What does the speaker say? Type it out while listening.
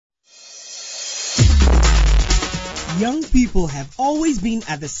young people have always been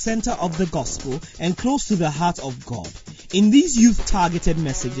at the center of the gospel and close to the heart of God. In these youth-targeted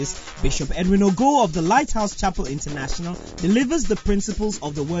messages, Bishop Edwin Ogo of the Lighthouse Chapel International delivers the principles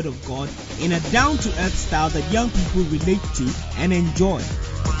of the Word of God in a down-to-earth style that young people relate to and enjoy.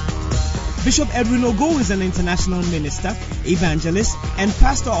 Bishop Edwin Ogo is an international minister, evangelist, and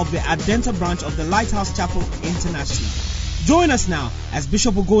pastor of the Adenta branch of the Lighthouse Chapel International. Join us now as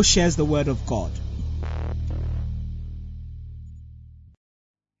Bishop Ogo shares the Word of God.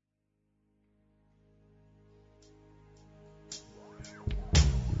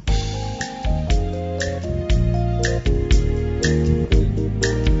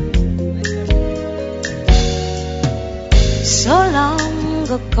 So long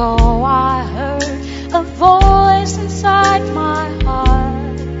ago I heard a voice inside my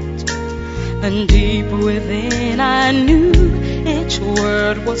heart, and deep within I knew each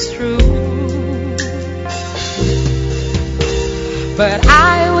word was true. But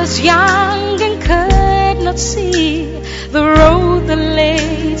I was young and could not see the road that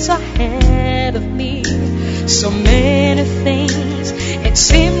lays ahead of me. So many things it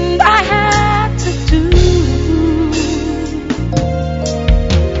seemed I had to do.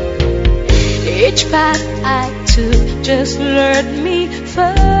 Each path I took just lured me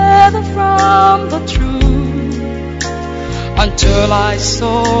further from the truth, until I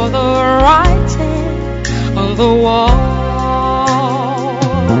saw the writing on the wall.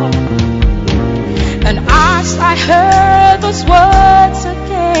 And as I heard those words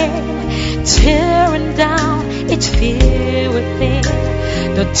again, tearing down each fear within,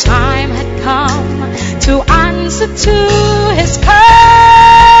 the time had come to answer to His call.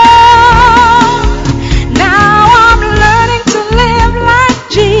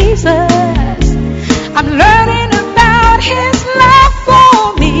 Jesus, I'm learning about His love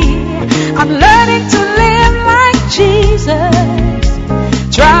for me. I'm learning to live like Jesus,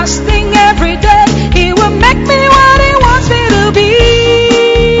 trusting every day He will make me what He wants me to be.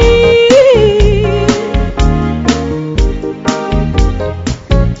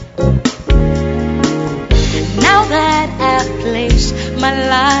 Now that I've placed my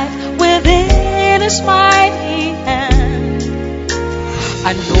life within His mighty hand,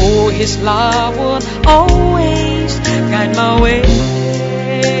 I know His love will always guide my way.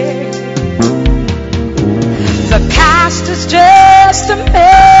 The past is just a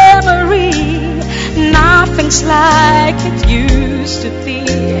memory, nothing's like it used to be.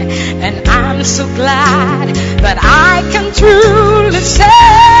 And I'm so glad that I can truly say,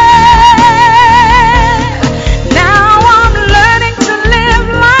 now I'm learning to live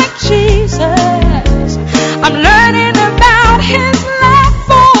like Jesus. I'm learning about His love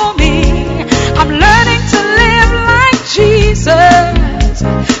for me. I'm learning to live like Jesus,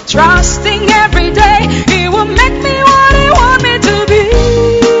 trusting every day He will make me what He wants me to be.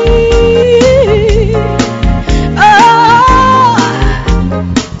 Oh,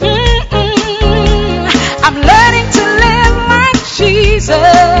 I'm learning to live like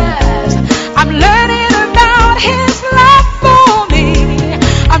Jesus. I'm learning about His love for me.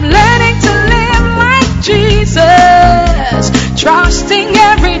 I'm learning to live like Jesus, trusting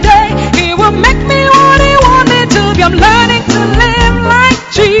every day He will make me what He wants me to be. I'm learning to live like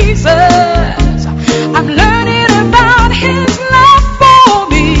Jesus. I'm learning about His love for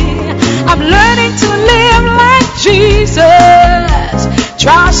me. I'm learning to live like Jesus,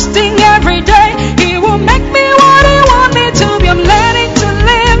 trusting every day He will make me what He wants me to be. I'm learning to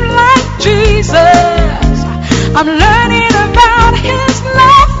live like Jesus. I'm learning about His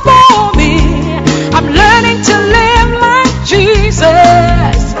love for me. I'm learning to live like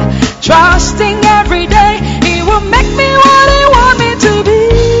Jesus, trusting every day He will make me what He wants me to be.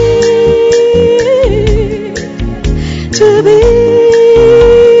 To be,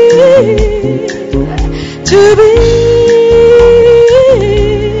 to be,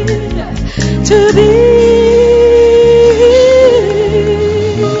 to be.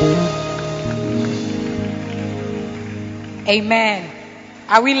 Amen.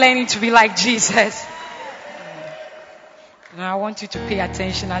 Are we learning to be like Jesus? Now I want you to pay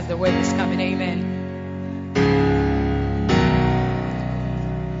attention as the word is coming. Amen.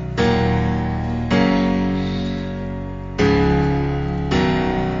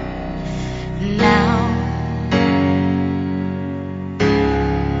 Now,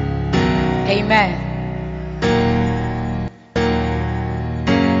 amen.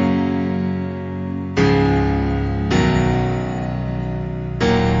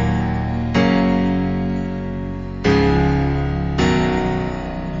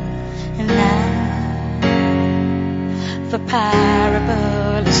 The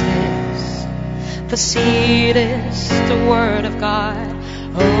parable is this: The seed is the word of God.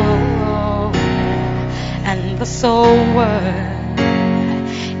 Oh, and the sower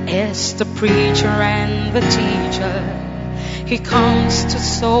is the preacher and the teacher. He comes to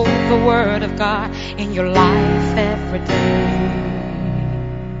sow the word of God in your life every day.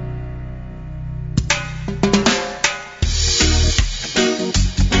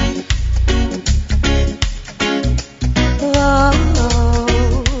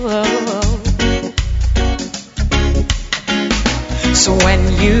 So when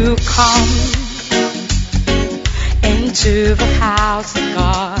you come into the house of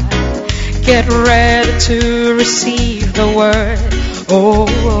God, get ready to receive the word. Oh,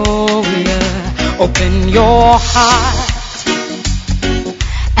 yeah. Open your heart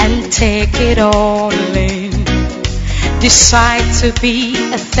and take it all in. Decide to be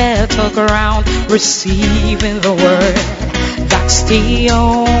a fertile ground, receiving the word. That's the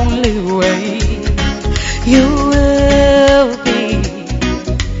only way you will be.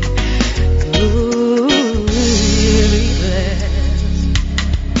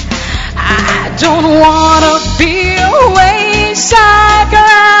 Don't wanna be a wayside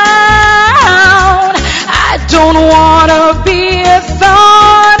ground. I don't wanna be a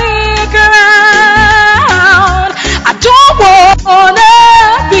thorny ground. I don't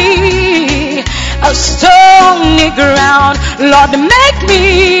wanna be a stony ground. Lord, make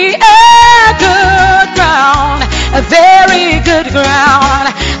me a good ground, a very good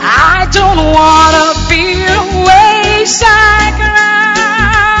ground. I don't wanna be a wayside ground.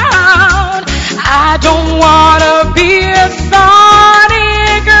 I don't wanna be a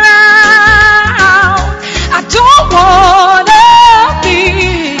thorny ground. I don't wanna be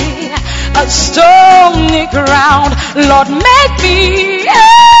a stony ground. Lord, make me a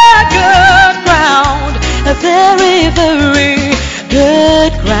good ground, a very, very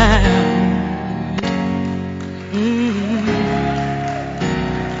good ground.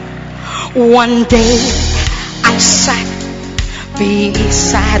 One day I sat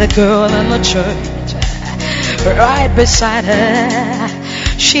beside a girl in the church, right beside her.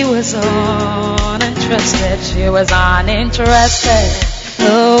 She was uninterested. She was uninterested.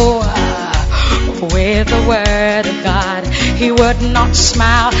 Oh, with the word of God, he would not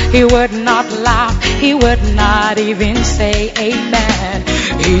smile, he would not laugh, he would not even say amen.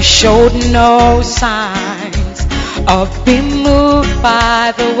 He showed no signs of being moved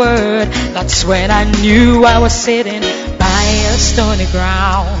by the word. That's when I knew I was sitting by a stony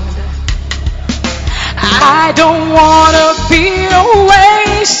ground. I don't wanna be a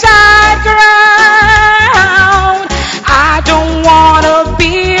wayside ground. I don't wanna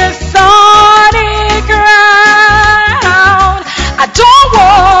be a thorny ground. I don't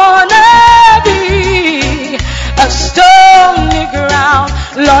wanna be a stony ground.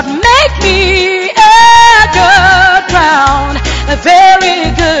 Lord, make me a good ground, a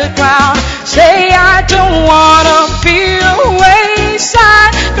very good ground. Say I don't wanna be a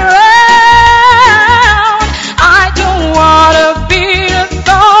wayside ground. I don't wanna be a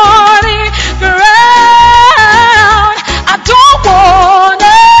thorny ground. I don't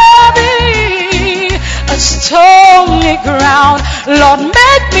wanna be a stony ground. Lord,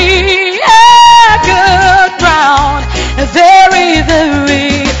 make me a good ground, a very,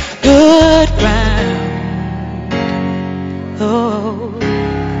 very good ground. Oh,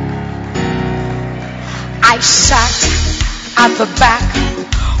 I sat at the back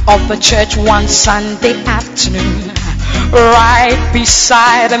of the church one Sunday afternoon, right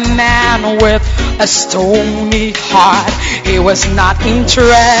beside a man with a stony heart. He was not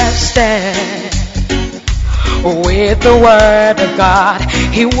interested with the word of God.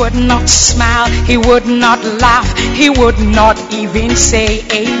 He would not smile, he would not laugh, he would not even say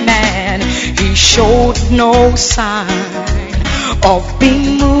amen. He showed no sign of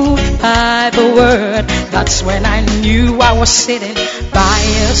being moved by the word. That's when I knew I was sitting by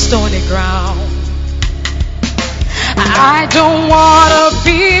a stony ground. I don't wanna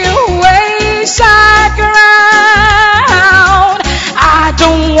be a wayside ground. I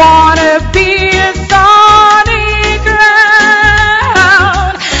don't wanna be a thorny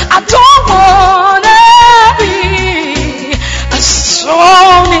ground. I don't wanna be a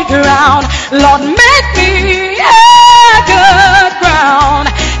stony ground. Lord, make me a good ground,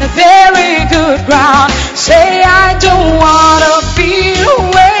 a very good ground. Say I don't wanna be a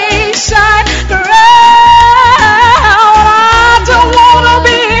wayside ground. I don't wanna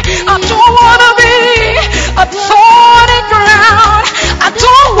be a thorny ground. I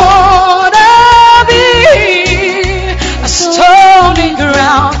don't wanna be a stony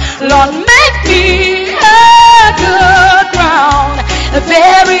ground. Lord, make me a good ground, a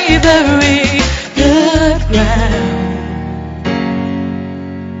very, very good ground.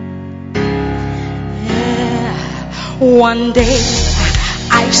 One day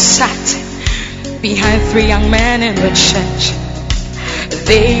I sat behind 3 young men in the church.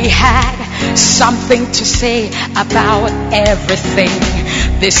 They had something to say about everything.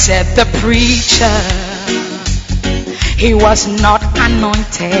 They said the preacher, he was not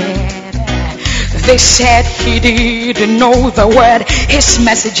anointed. They said he didn't know the word. His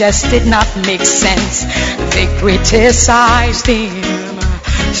messages did not make sense. They criticized him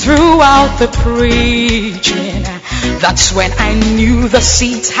throughout the preaching. That's when I knew the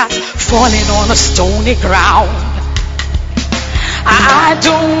seeds had fallen on a stony ground. I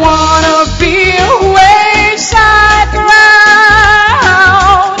don't want to be a wayside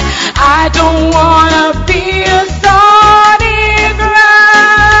ground. I don't want to be a thorny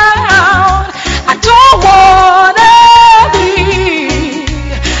ground. I don't want to be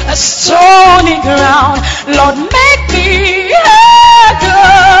a stony ground. Lord, make me a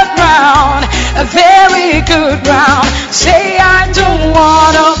good ground, a very good ground. Say I don't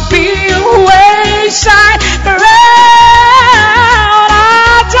want to be a wayside ground.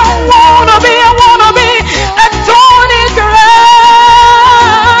 I wanna be a thorny ground.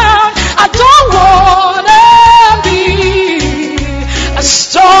 I don't wanna be a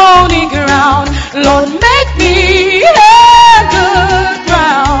stony ground. Lord, make me a good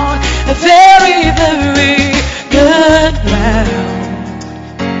ground, a very, very good ground.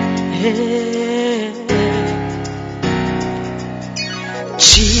 Yeah.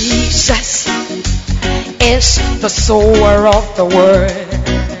 Jesus is the sower of the word.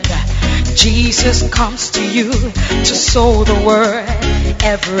 Jesus comes to you to sow the word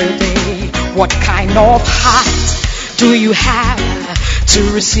every day. What kind of heart do you have to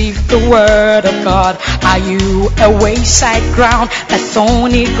receive the word of God? Are you a wayside ground, a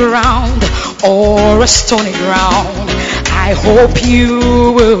thorny ground, or a stony ground? I hope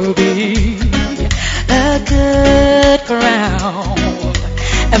you will be a good ground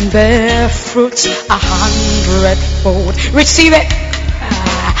and bear fruits 100-fold. Receive it.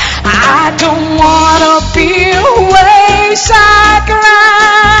 I don't want to be a wayside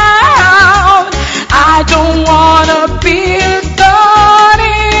ground. I don't want to be a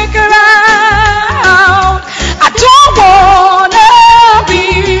thorny ground. I don't want to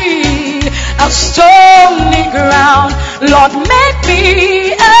be a stony ground. Lord, make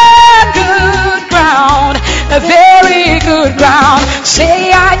me a good ground, a very good ground. Say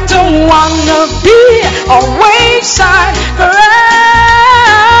I don't want to be a wayside ground.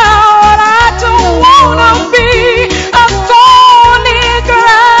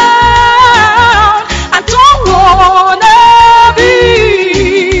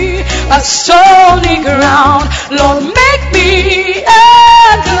 Stony ground, Lord, make me a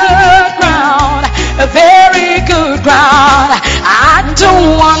good ground, a very good ground. I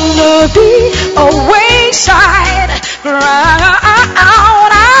don't want to be a wayside ground.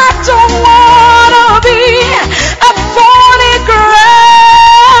 I don't want to be a thorny ground.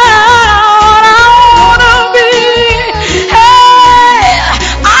 I want to be, hey,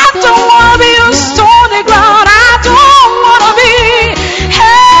 I don't want to be a stony ground. I don't want to be,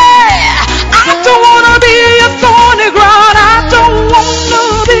 hey, I don't want to be a thorny ground. I don't want to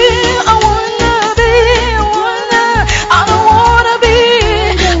be, I want to be, I don't want to be,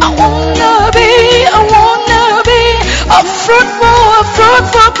 I want to be, I want to be a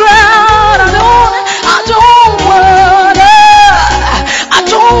fruitful ground. I don't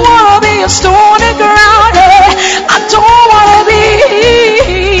want to be a stony ground. I don't want to be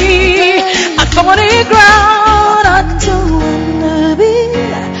a thorny ground. I don't wanna be,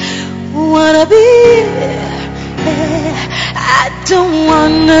 I don't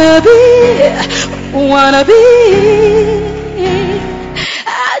wanna be,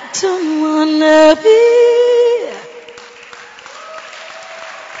 I don't wanna be.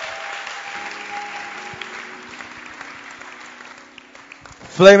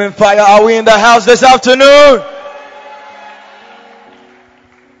 Flaming Fire, are we in the house this afternoon?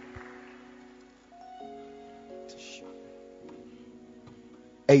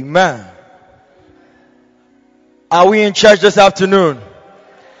 Amen. Are we in church this afternoon?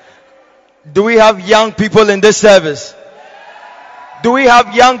 Do we have young people in this service? Do we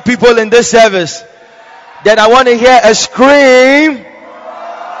have young people in this service? Then I want to hear a scream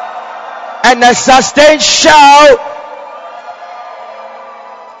and a sustained shout.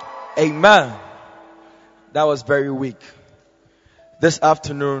 Amen. That was very weak. This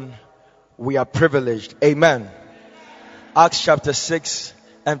afternoon, we are privileged. Amen. Acts chapter 6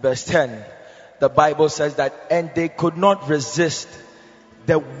 and verse 10. The Bible says that, and they could not resist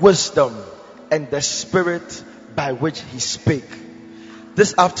the wisdom and the spirit by which he spake.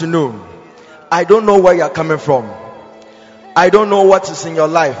 This afternoon, I don't know where you're coming from. I don't know what is in your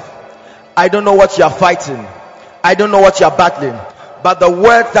life. I don't know what you are fighting. I don't know what you are battling. But the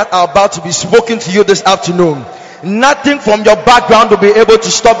words that are about to be spoken to you this afternoon, nothing from your background will be able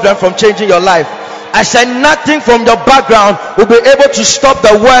to stop them from changing your life. I said nothing from your background will be able to stop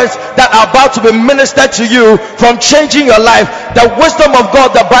the words that are about to be ministered to you from changing your life. The wisdom of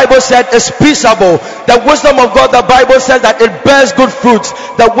God, the Bible said, is peaceable. The wisdom of God, the Bible says that it bears good fruits.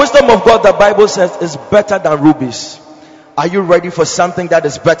 The wisdom of God, the Bible says, is better than rubies. Are you ready for something that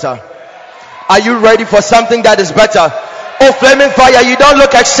is better? Are you ready for something that is better? Oh, flaming fire, you don't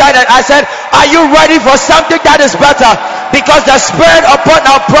look excited. I said, are you ready for something that is better? Because the spirit upon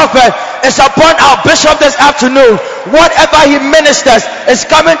our prophet is upon our bishop this afternoon. Whatever he ministers is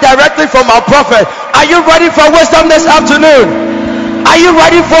coming directly from our prophet. Are you ready for wisdom this afternoon? Are you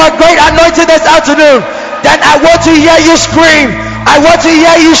ready for a great anointing this afternoon? Then I want to hear you scream. I want to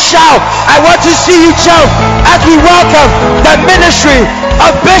hear you shout. I want to see you jump as we welcome the ministry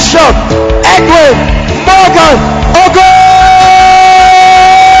of Bishop Edwin Morgan Ogo.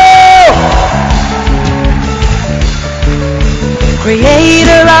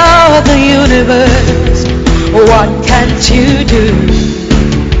 Creator of the universe, what can't you do?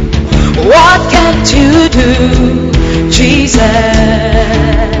 What can't you do, Jesus?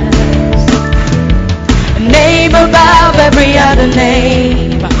 Name above every other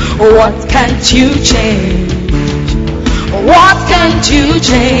name, what can't you change? What can't you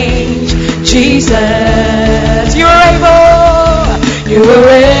change, Jesus? You're able, you're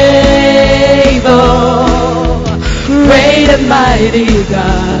able. Great and mighty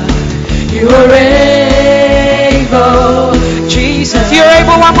God, you are able, Jesus. You're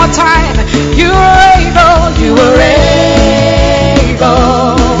able, one more time. You are able, you are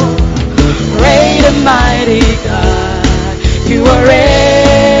able. Great and mighty God, you are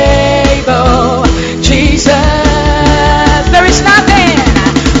able, Jesus. There is nothing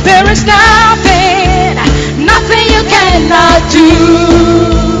nothing you cannot do,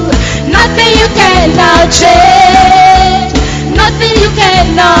 nothing you cannot change, nothing you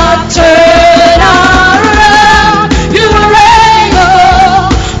cannot turn around. You are able,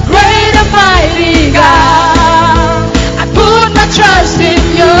 great and mighty God. I put my trust in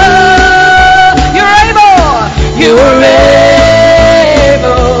you. You're able, you are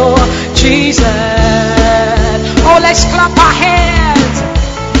able, Jesus. Oh, let's clap our hands.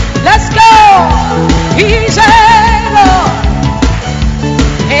 Let's go. He's able.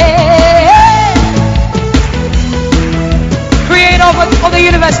 Hey. Creator of the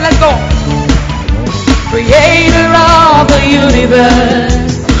universe, let's go. Creator of the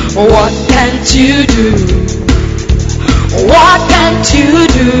universe, what can't you do? What can't you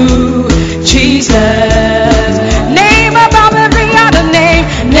do, Jesus? Name above every other name,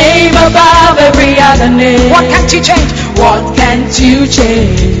 name above every other name. What can't you change? What can't you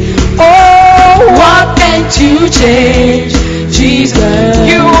change? Oh, what can't you change, Jesus?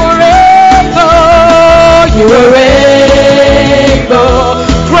 You are able, you are able,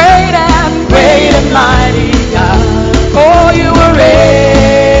 great and mighty God. Oh, you are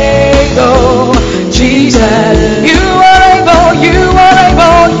able, Jesus. You are able, you are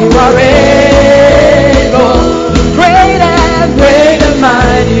able, you are able, great and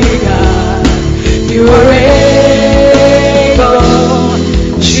mighty God. You are able,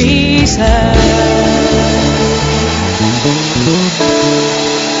 Jesus.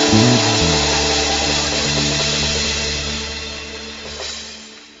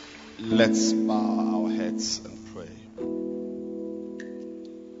 Let's bow our heads and pray.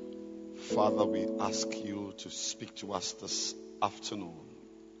 Father, we ask you to speak to us this afternoon.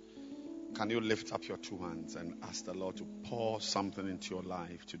 Can you lift up your two hands and ask the Lord to pour something into your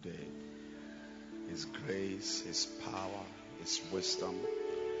life today? His grace, His power, His wisdom,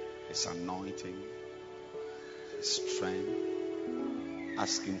 His anointing, His strength.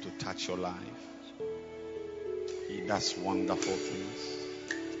 Ask Him to touch your life. He does wonderful things.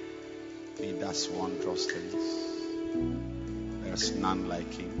 He does wondrous things. There's none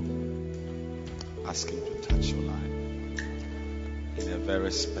like Him. Ask Him to touch your life in a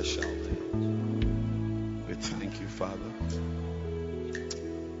very special way. We thank you, Father.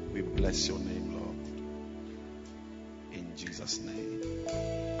 We bless your name, Lord. In Jesus' name.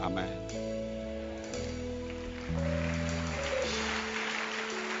 Amen.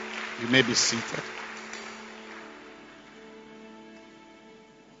 You may be seated.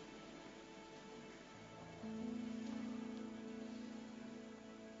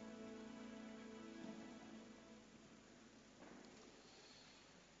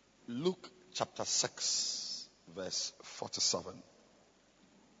 Luke chapter 6, verse 47.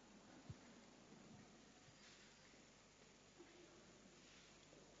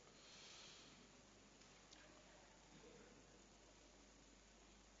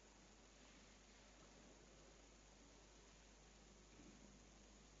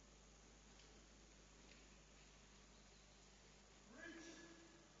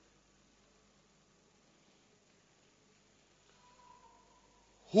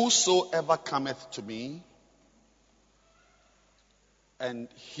 Whosoever cometh to me and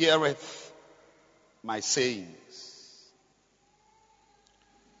heareth my sayings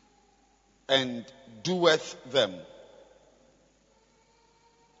and doeth them,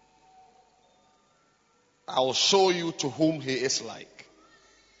 I'll show you to whom he is like.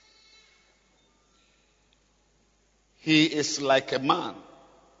 He is like a man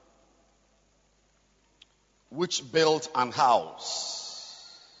which built an house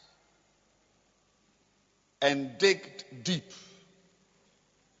and digged deep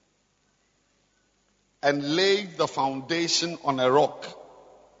and laid the foundation on a rock.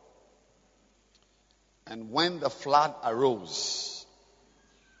 And when the flood arose,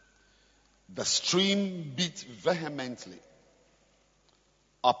 the stream beat vehemently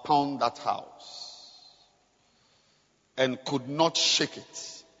upon that house and could not shake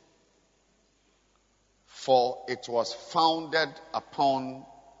it, for it was founded upon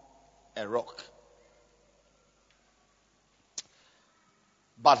a rock.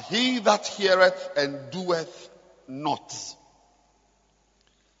 But he that heareth and doeth not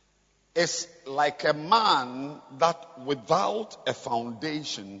is like a man that without a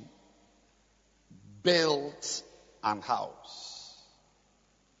foundation built an house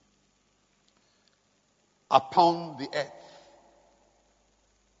upon the earth,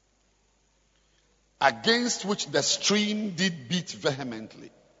 against which the stream did beat vehemently,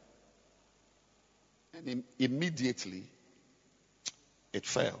 and immediately it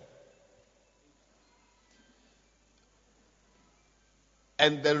fell.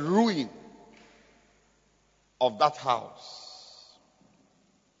 And the ruin of that house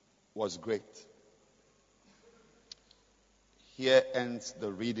was great. Here ends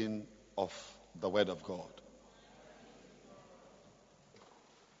the reading of the Word of God.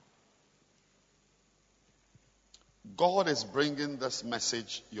 God is bringing this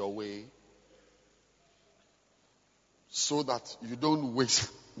message your way so that you don't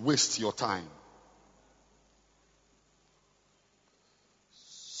waste your time.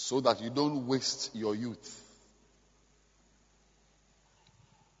 So that you don't waste your youth.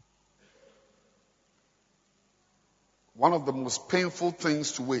 One of the most painful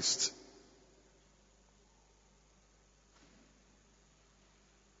things to waste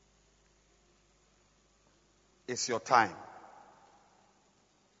is your time.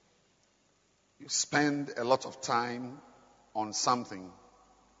 You spend a lot of time on something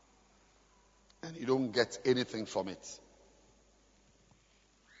and you don't get anything from it.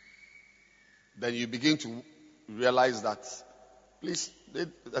 Then you begin to realize that, please,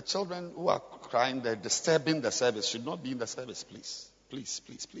 the children who are crying, they're disturbing the service, should not be in the service, please. Please,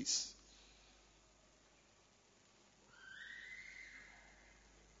 please, please.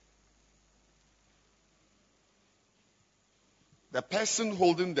 The person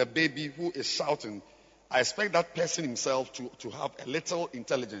holding the baby who is shouting, I expect that person himself to have a little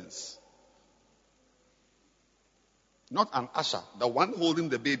intelligence. Not an usher, the one holding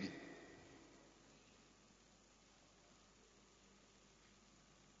the baby.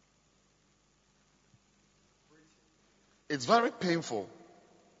 It's very painful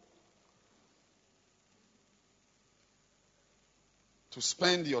to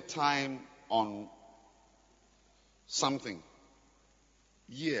spend your time on something,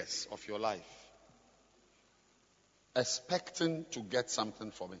 years of your life, expecting to get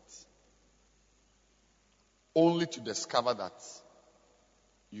something from it, only to discover that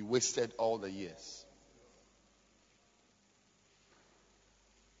you wasted all the years.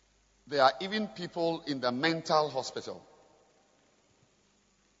 There are even people in the mental hospital,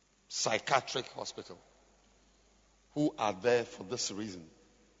 psychiatric hospital, who are there for this reason.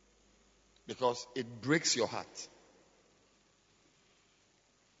 Because it breaks your heart.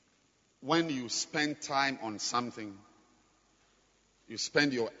 When you spend time on something, you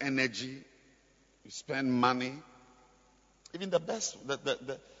spend your energy, you spend money, even the best,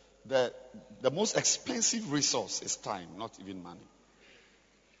 the most expensive resource is time, not even money.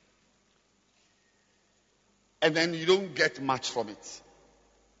 And then you don't get much from it.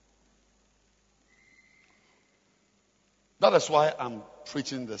 That is why I'm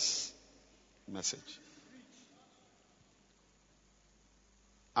preaching this message.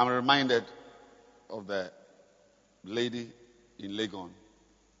 I'm reminded of the lady in Legon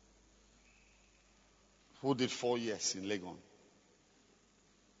who did 4 years in Legon.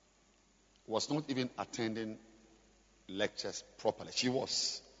 Was not even attending lectures properly. She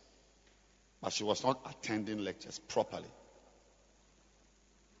was, but she was not attending lectures properly.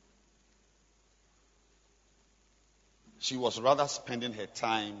 She was rather spending her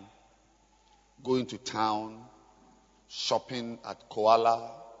time going to town, shopping at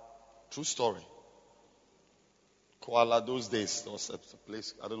Koala. True story. Koala, those days, there was a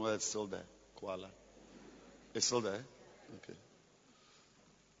place, I don't know whether it's still there. Koala. It's still there? Okay.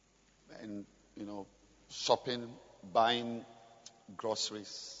 And, shopping, buying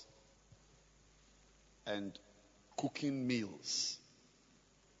groceries, and cooking meals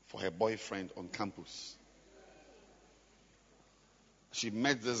for her boyfriend on campus. She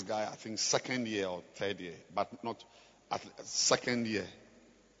met this guy, I think, second year or third year, but not second year,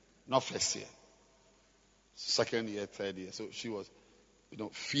 not first year. Second year, third year. So she was,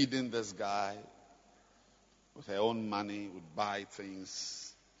 feeding this guy with her own money, would buy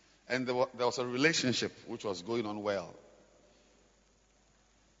things. And there was a relationship which was going on well.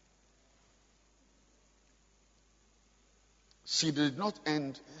 She did not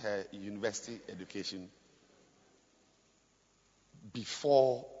end her university education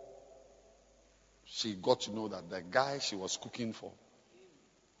before she got to know that the guy she was cooking for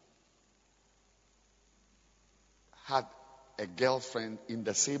had a girlfriend in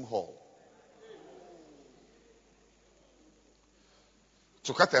the same hall.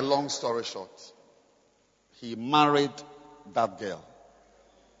 To cut a long story short, he married that girl.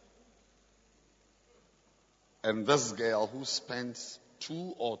 And this girl, who spent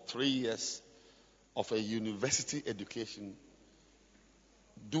 2 or 3 years of a university education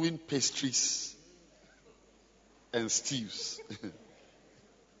doing pastries and stews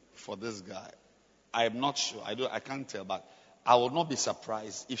for this guy. I am not sure. I can't tell, but I would not be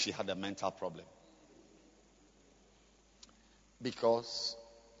surprised if she had a mental problem. Because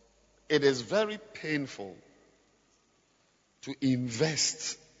it is very painful to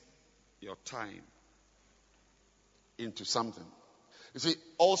invest your time into something. You see,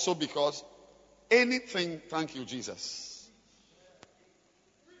 also because anything, thank you, Jesus.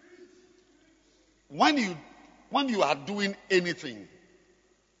 When you are doing anything,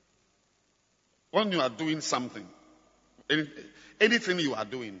 when you are doing something, anything you are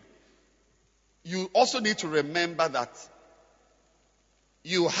doing, you also need to remember that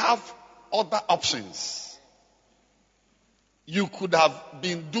you have other options. You could have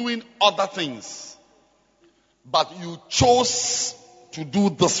been doing other things, but you chose to do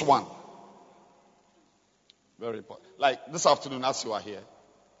this one. Very important. Like this afternoon, as you are here,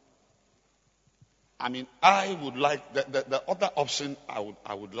 I would like the other option.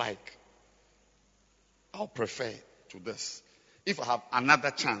 I would like. I'll prefer to this. If I have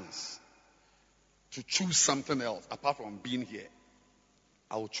another chance to choose something else apart from being here,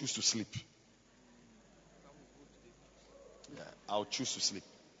 I will choose to sleep. Yeah, I will choose to sleep.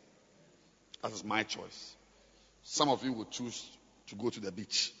 That is my choice. Some of you would choose to go to the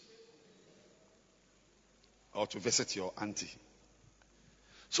beach or to visit your auntie.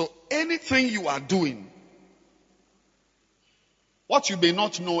 So anything you are doing, what you may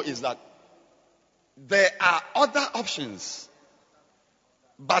not know is that there are other options,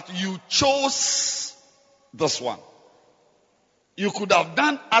 but you chose this one. You could have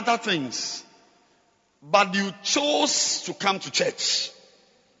done other things, but you chose to come to church.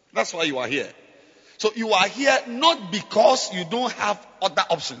 That's why you are here. So you are here not because you don't have other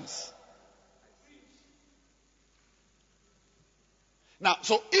options. Now,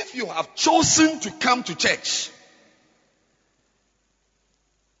 so if you have chosen to come to church,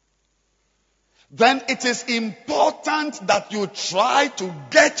 then it is important that you try to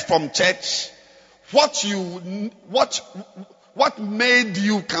get from church what made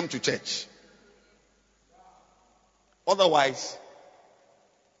you come to church. Otherwise,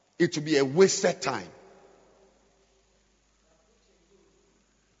 it will be a wasted time.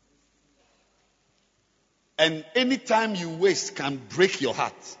 And any time you waste can break your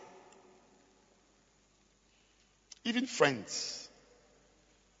heart. Even friends.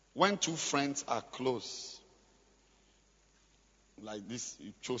 When two friends are close, like this,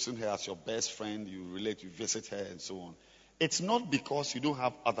 you've chosen her as your best friend, you relate, you visit her and so on. It's not because you don't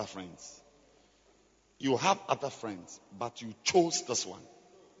have other friends. You have other friends, but you chose this one.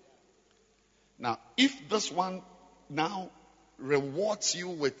 Now, if this one now rewards you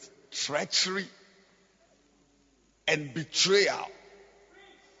with treachery and betrayal,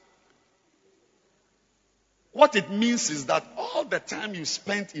 what it means is that all the time you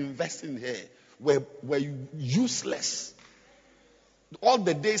spent investing here were useless. All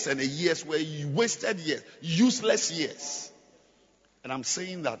the days and the years were wasted years, useless years. And I'm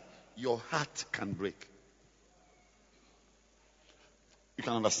saying that your heart can break. You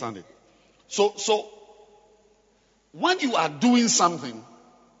can understand it. So when you are doing something,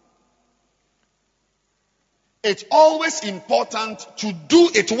 it's always important to do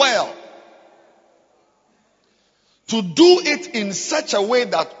it well. To do it in such a way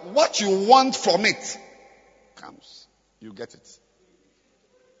that what you want from it comes. You get it.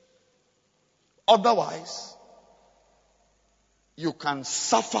 Otherwise, you can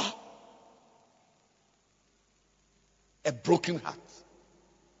suffer a broken heart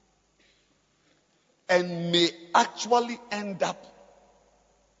and may actually end up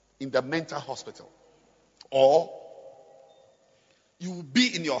in the mental hospital. Or you will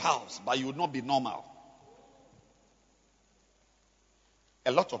be in your house, but you will not be normal.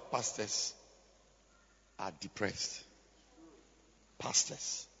 A lot of pastors are depressed.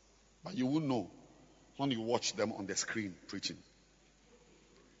 Pastors. But you will know when you watch them on the screen preaching.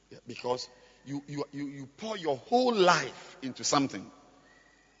 Yeah, because you pour your whole life into something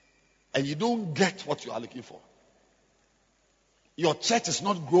and you don't get what you are looking for. Your church is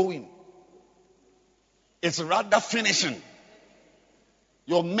not growing. It's rather finishing.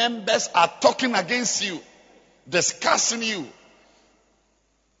 Your members are talking against you, discussing you.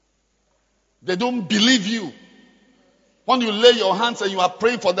 They don't believe you. When you lay your hands and you are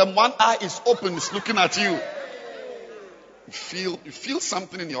praying for them, one eye is open, it's looking at you. You feel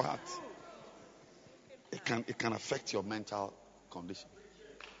something in your heart. It can affect your mental condition.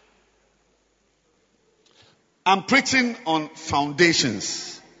 I'm preaching on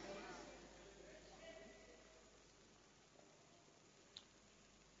foundations.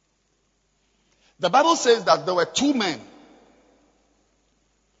 The Bible says that there were two men,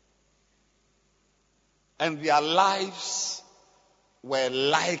 and their lives were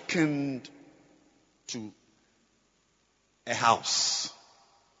likened to a house.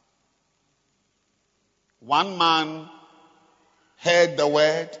 One man heard the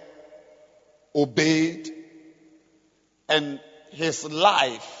word, obeyed, and his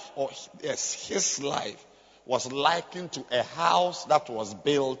life was likened to a house that was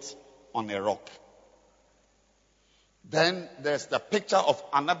built on a rock. Then there's the picture of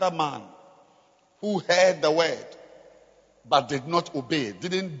another man who heard the word but did not obey,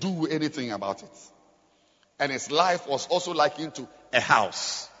 didn't do anything about it. And his life was also likened to a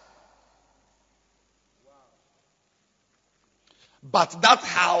house. But that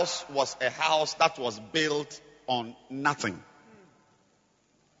house was a house that was built on nothing.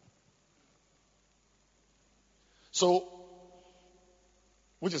 So,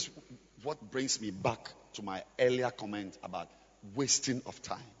 which is what brings me back to my earlier comment about wasting of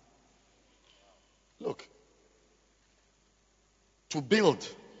time. Look, to build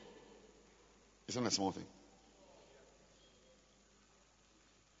isn't a small thing.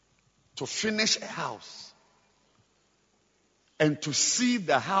 To finish a house and to see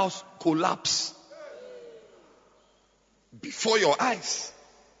the house collapse before your eyes,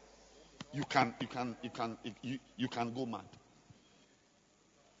 you can go mad.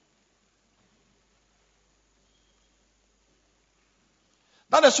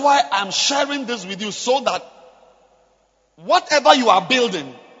 That is why I'm sharing this with you, so that whatever you are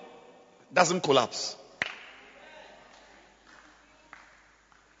building doesn't collapse.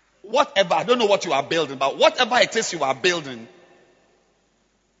 Whatever, I don't know what you are building, but whatever it is you are building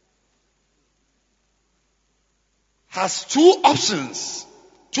has two options,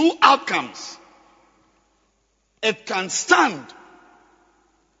 two outcomes. It can stand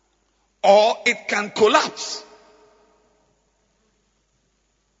or it can collapse.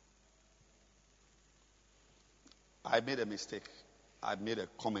 I made a mistake. I made a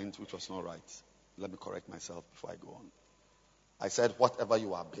comment which was not right. Let me correct myself before I go on. I said whatever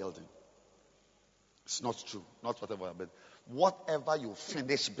you are building. It's not true. Not whatever you are building. Whatever you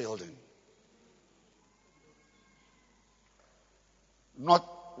finish building. Not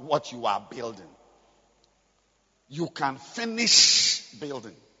what you are building. You can finish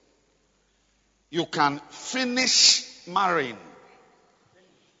building. You can finish marrying.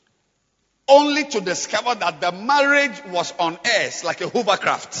 Only to discover that the marriage was on airs like a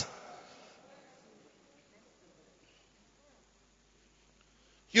hovercraft.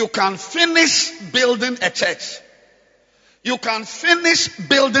 You can finish building a church. You can finish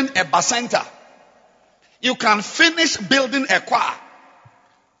building a bacenta. You can finish building a choir.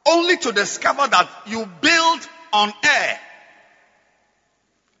 Only to discover that you build on air.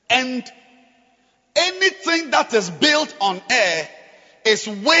 And anything that is built on air is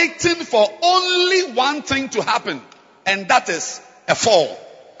waiting for only one thing to happen, and that is a fall.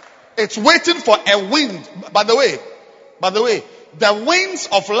 It's waiting for a wind. By the way, the winds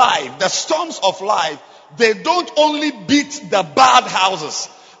of life, the storms of life, they don't only beat the bad houses.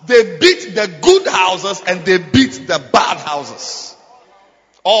 They beat the good houses and they beat the bad houses.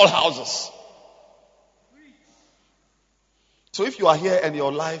 All houses. So if you are here and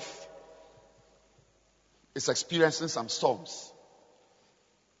your life is experiencing some storms,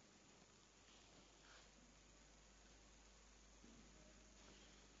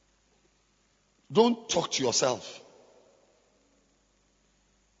 don't talk to yourself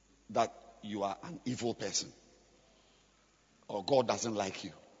that you are an evil person or God doesn't like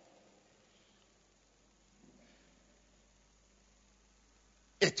you.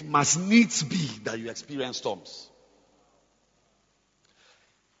 It must needs be that you experience storms.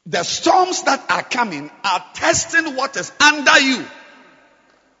 The storms that are coming are testing what is under you.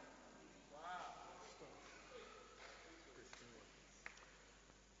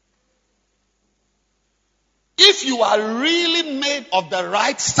 If you are really made of the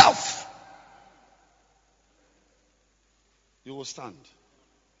right stuff, you will stand.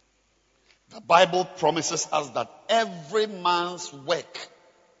 The Bible promises us that every man's work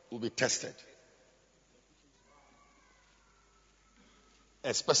will be tested.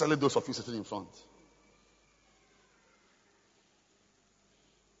 Especially those of you sitting in front.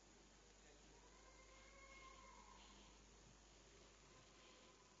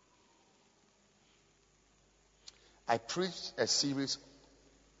 I preached a series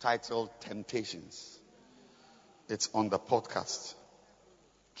titled Temptations. It's on the podcast.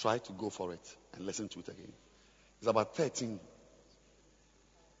 Try to go for it and listen to it again. It's about 13.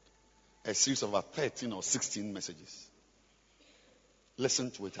 A series of about 13 or 16 messages.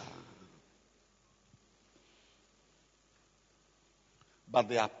 Listen to it. But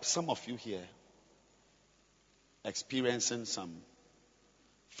there are some of you here experiencing some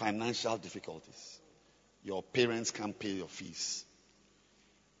financial difficulties. Your parents can't pay your fees.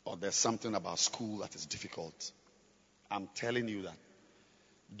 Or there's something about school that is difficult. I'm telling you that.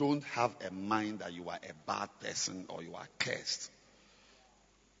 Don't have a mind that you are a bad person or you are cursed.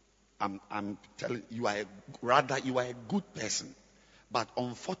 I'm telling you, you are a good person. But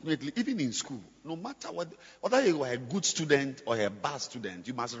unfortunately, even in school, no matter whether you are a good student or a bad student,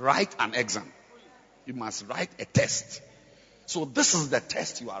 you must write an exam. You must write a test. So this is the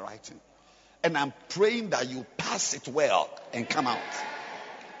test you are writing. And I'm praying that you pass it well and come out.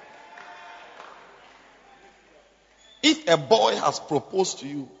 If a boy has proposed to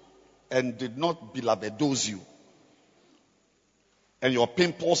you and did not belovedize you, and your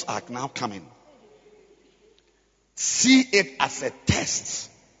pimples are now coming, see it as a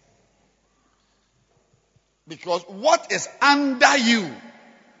test. Because what is under you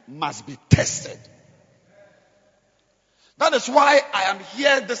must be tested. That is why I am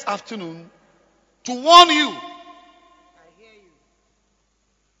here this afternoon to warn you. I hear you.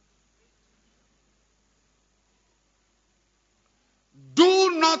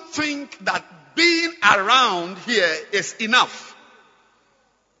 Do not think that being around here is enough.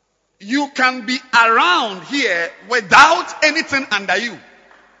 You can be around here without anything under you.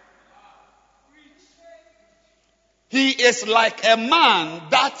 He is like a man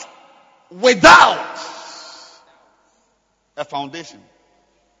that without a foundation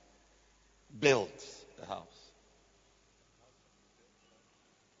builds a house.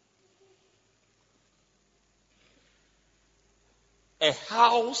 A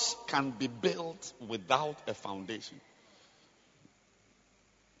house can be built without a foundation.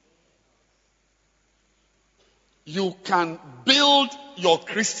 You can build your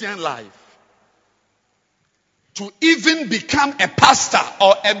Christian life to even become a pastor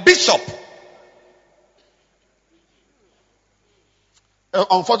or a bishop.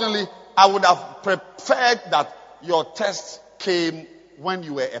 Unfortunately, I would have preferred that your test came when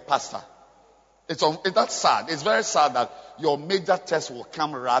you were a pastor. That's sad. It's very sad that your major test will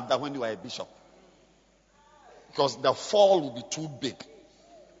come rather when you are a bishop. Because the fall will be too big.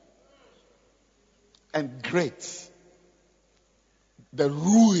 And great. The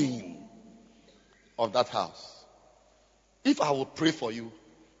ruin of that house. If I will pray for you,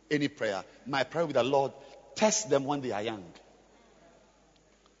 any prayer, my prayer with the Lord, test them when they are young.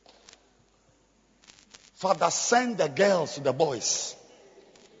 Father, send the girls to the boys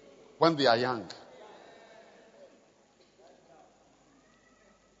when they are young.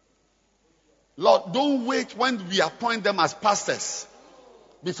 Lord, don't wait when we appoint them as pastors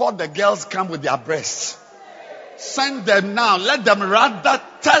before the girls come with their breasts. Send them now. Let them rather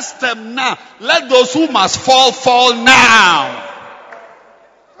test them now. Let those who must fall now.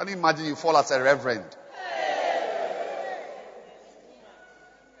 Can you imagine you fall as a reverend?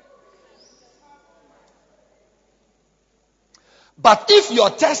 But if your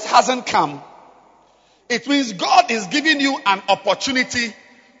test hasn't come, it means God is giving you an opportunity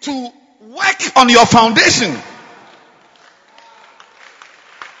to work on your foundation.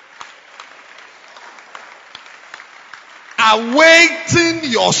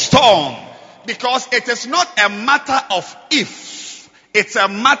 Awaiting your storm. Because it is not a matter of if, it's a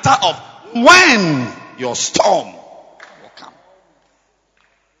matter of when your storm will come.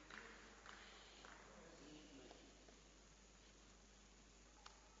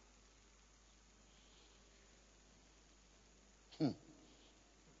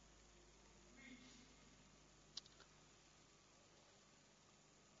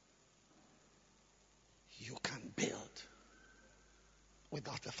 You can build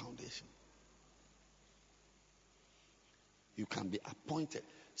without a foundation. You can be appointed.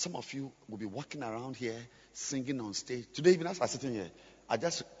 Some of you will be walking around here singing on stage. Today, even as I was sitting here, I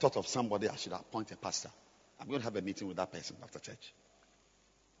just thought of somebody I should appoint a pastor. I'm going to have a meeting with that person after church.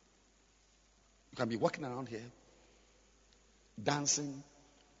 You can be walking around here, dancing,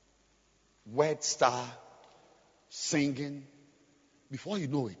 word star, singing. Before you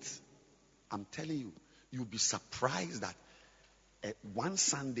know it, I'm telling you, you'll be surprised that one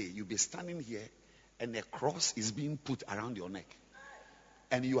Sunday you'll be standing here and a cross is being put around your neck.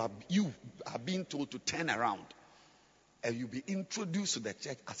 And you are being told to turn around. And you'll be introduced to the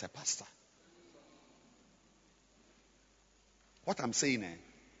church as a pastor. What I'm saying,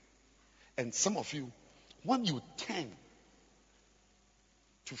 and some of you, when you turn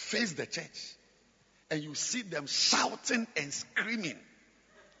to face the church and you see them shouting and screaming,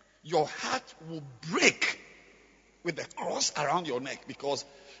 your heart will break with the cross around your neck, because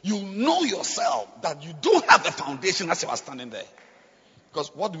you know yourself that you don't have a foundation as you are standing there. Because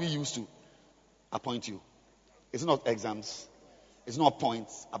what do we use to appoint you? It's not exams. It's not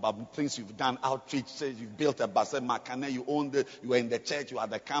points about things you've done, outreach, you've built a bus, Makane, you own you were in the church, you are at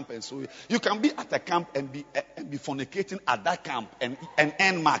the camp, and so you can be at the camp and be fornicating at that camp and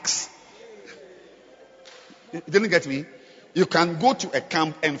earn marks. You didn't get me? You can go to a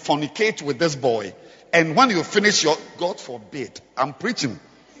camp and fornicate with this boy, and when you finish your, God forbid, I'm preaching.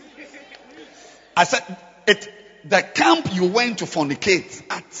 I said, the camp you went to fornicate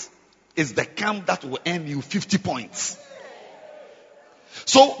at is the camp that will earn you 50 points.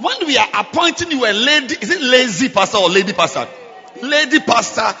 So when we are appointing you a lady, is it lazy pastor or lady pastor? Lady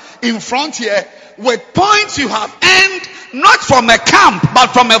pastor in front here with points you have earned not from a camp but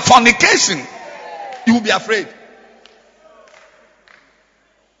from a fornication, you will be afraid.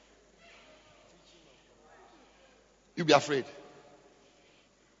 You'll be afraid.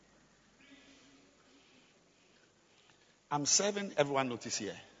 I'm serving everyone notice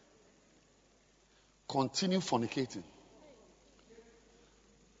here. Continue fornicating.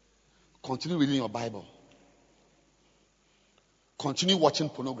 Continue reading your Bible. Continue watching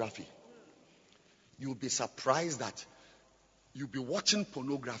pornography. You'll be surprised that you'll be watching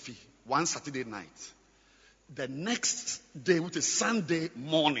pornography one Saturday night. The next day, which is Sunday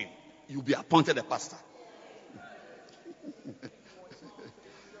morning, you'll be appointed a pastor.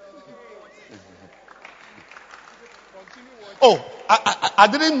 Oh, I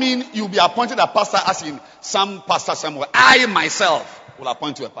didn't mean you'll be appointed a pastor as in some pastor somewhere. I myself will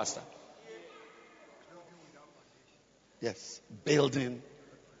appoint you a pastor. Yes, building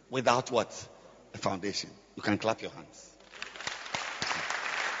without what? A foundation. You can clap your hands.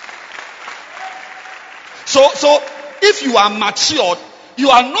 So if you are matured,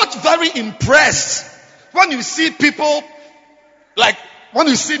 you are not very impressed when you see people, like when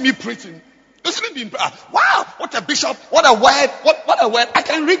you see me preaching. You shouldn't be impressed. Wow, what a bishop, what a word, what a word. I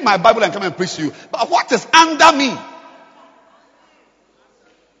can read my Bible and come and preach to you. But what is under me?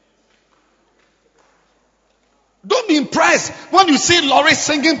 Don't be impressed when you see Laurie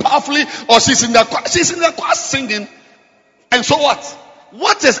singing powerfully, or she's in the choir singing. And so what?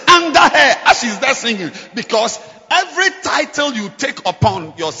 What is under her as she's there singing? Because every title you take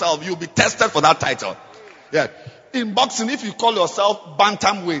upon yourself, you'll be tested for that title. Yeah. In boxing, if you call yourself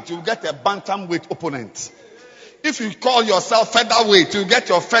bantamweight, you'll get a bantamweight opponent. If you call yourself featherweight, you'll get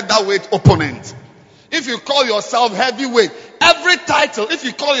your featherweight opponent. If you call yourself heavyweight, every title, if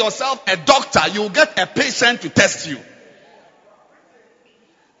you call yourself a doctor, you'll get a patient to test you.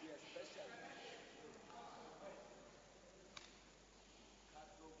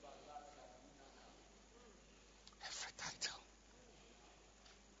 Every title.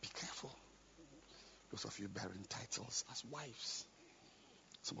 Be careful. Those of you bearing titles as wives,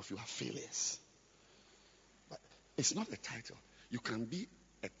 some of you are failures. But it's not a title. You can be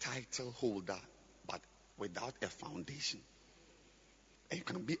a title holder but without a foundation. And you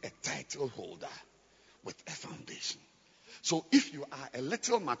can be a title holder with a foundation. So if you are a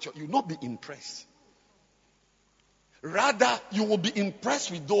little mature, you will not be impressed. Rather, you will be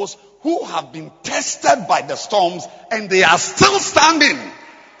impressed with those who have been tested by the storms and they are still standing.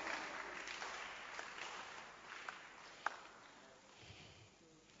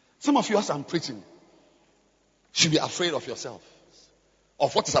 Some of you, as I'm preaching, should be afraid of yourself,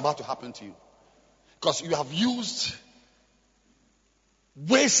 of what is about to happen to you. Because you have used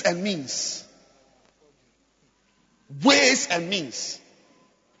ways and means. Ways and means.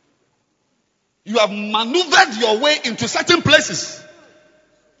 You have maneuvered your way into certain places.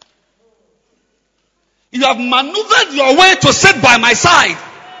 You have maneuvered your way to sit by my side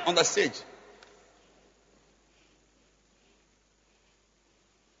on the stage.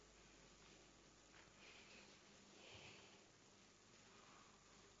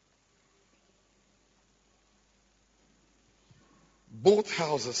 Both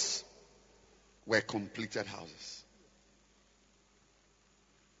houses were completed houses.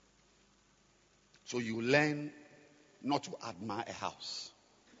 So you learn not to admire a house.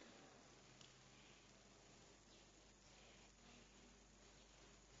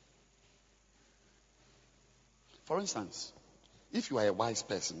 For instance, if you are a wise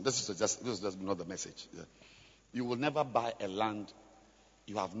person, this is just not the message. You will never buy a land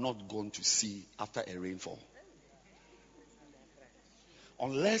you have not gone to see after a rainfall.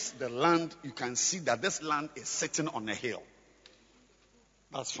 Unless the land, you can see that this land is sitting on a hill.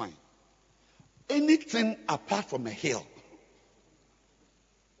 That's fine. Anything apart from a hill,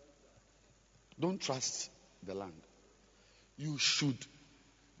 don't trust the land. You should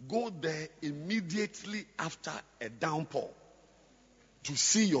go there immediately after a downpour to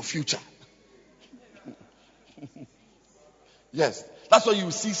see your future. Yes, that's why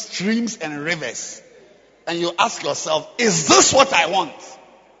you see streams and rivers. And you ask yourself, is this what I want?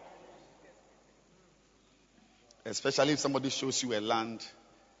 Especially if somebody shows you a land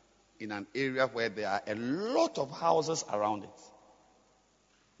in an area where there are a lot of houses around it.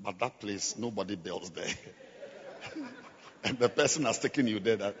 But that place, nobody builds there. And the person has taken you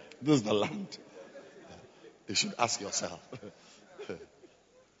there, that this is the land. You should ask yourself.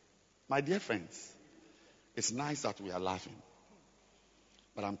 My dear friends, it's nice that we are laughing.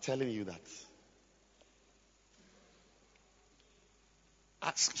 But I'm telling you that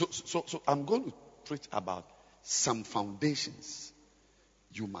So I'm going to preach about some foundations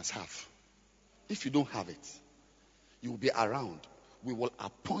you must have. If you don't have it, you will be around. We will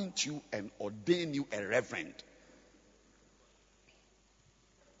appoint you and ordain you a reverend.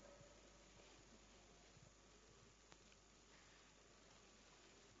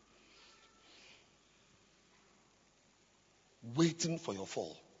 Waiting for your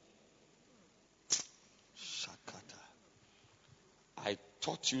fall. I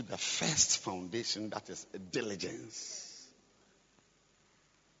taught you the first foundation, that is diligence.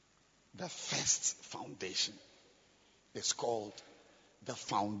 The first foundation is called the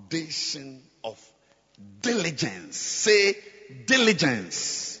foundation of diligence. Say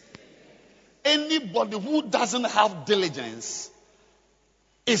diligence. Anybody who doesn't have diligence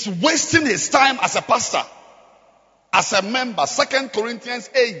is wasting his time as a pastor, as a member. 2 Corinthians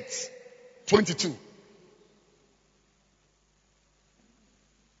 8:22.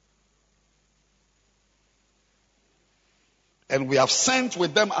 And we have sent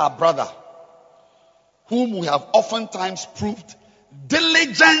with them our brother, whom we have oftentimes proved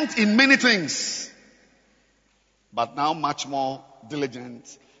diligent in many things, but now much more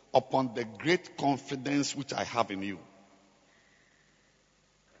diligent upon the great confidence which I have in you.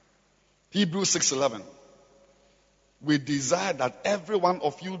 Hebrews 6:11. We desire that every one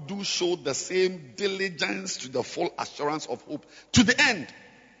of you do show the same diligence to the full assurance of hope, to the end.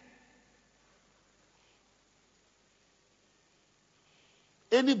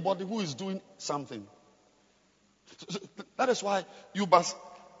 Anybody who is doing something. That is why you must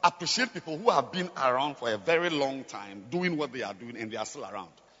appreciate people who have been around for a very long time, doing what they are doing, and they are still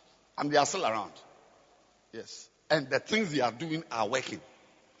around. And they are still around. Yes. And the things they are doing are working.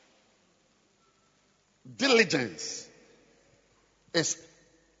 Diligence is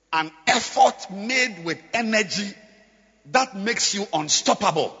an effort made with energy that makes you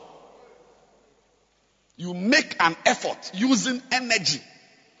unstoppable. You make an effort using energy.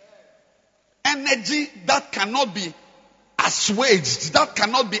 Energy that cannot be assuaged, that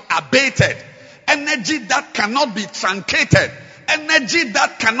cannot be abated, energy that cannot be truncated, energy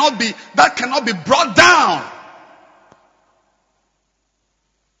that cannot be brought down.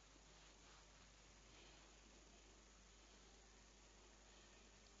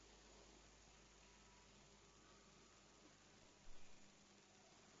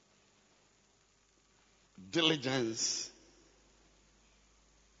 Diligence.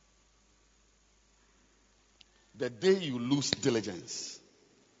 The day you lose diligence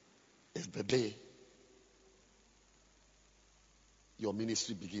is the day your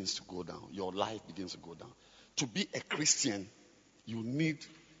ministry begins to go down. Your life begins to go down. To be a Christian, you need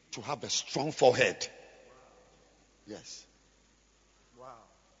to have a strong forehead. Yes. Wow.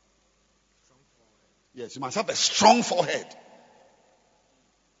 Yes, you must have a strong forehead.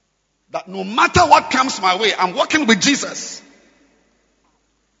 That no matter what comes my way, I'm walking with Jesus.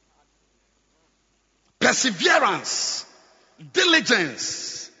 Perseverance,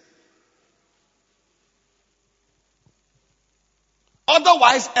 diligence.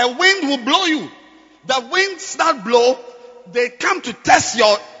 Otherwise, a wind will blow you. The winds that blow, they come to test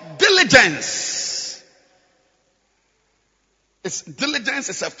your diligence. Diligence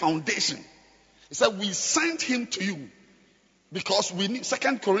is a foundation. He said, we sent him to you because we need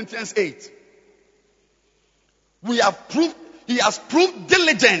 2 Corinthians 8. He has proved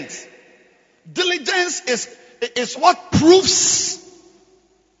diligence. Diligence is what proves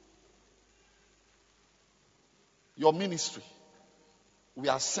your ministry. We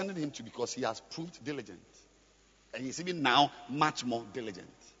are sending him to because he has proved diligent. And he's even now much more diligent.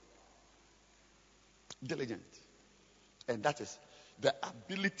 Diligent. And that is the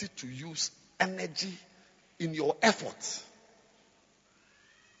ability to use energy in your effort.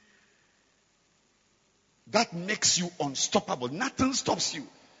 That makes you unstoppable. Nothing stops you.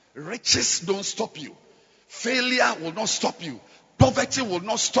 Riches don't stop you. Failure will not stop you. Poverty will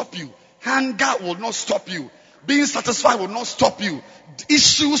not stop you. Hunger will not stop you. Being satisfied will not stop you.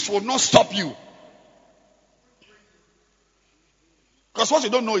 Issues will not stop you. Because what you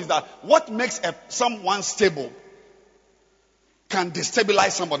don't know is that what makes someone stable can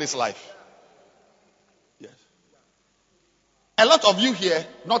destabilize somebody's life. Yes. A lot of you here,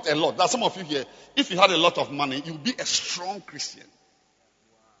 not a lot, there are some of you here, if you had a lot of money, you'll be a strong Christian.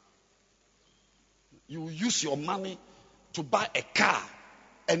 You use your money to buy a car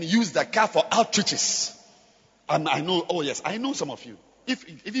and use the car for outreaches. I know, oh yes, I know some of you.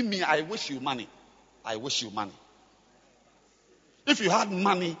 Even me, I wish you money. I wish you money. If you had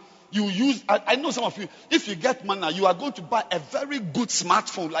money, you use, I know some of you, if you get money, you are going to buy a very good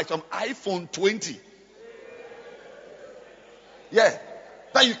smartphone like an iPhone 20. Yeah.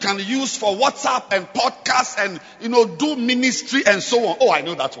 That you can use for WhatsApp and podcasts and, do ministry and so on. Oh, I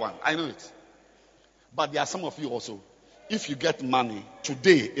know that one. I know it. But there are some of you also, if you get money,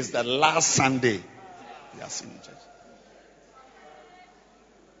 today is the last Sunday you are seeing in church.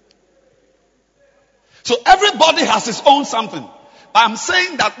 So everybody has his own something. I'm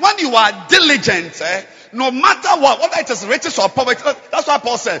saying that when you are diligent, no matter what, whether it is riches or poverty, that's what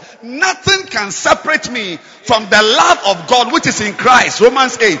Paul said. Nothing can separate me from the love of God which is in Christ.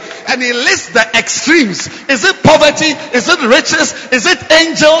 Romans 8. And he lists the extremes. Is it poverty? Is it riches? Is it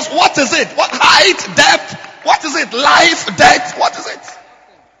angels? What is it? What height, depth? What is it? Life, death? What is it?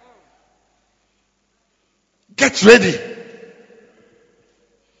 Get ready.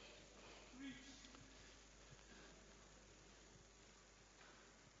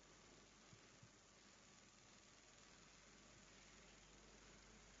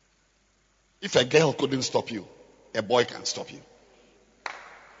 If a girl couldn't stop you, a boy can stop you.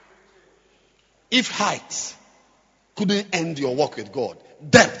 If height couldn't end your walk with God,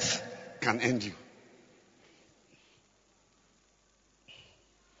 depth can end you.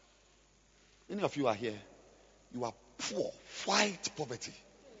 Many of you are here, you are poor, white poverty.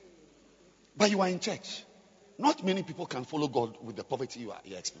 But you are in church. Not many people can follow God with the poverty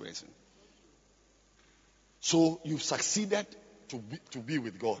you're experiencing. So you've succeeded to be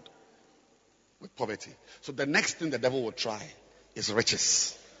with God with poverty. So the next thing the devil will try is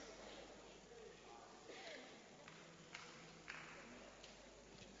riches.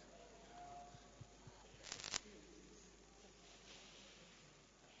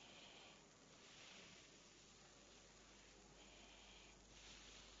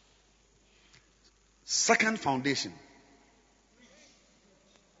 Second foundation.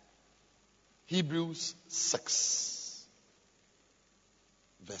 Hebrews 6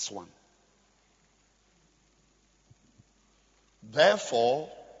 verse 1. Therefore,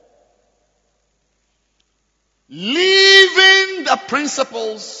 leaving the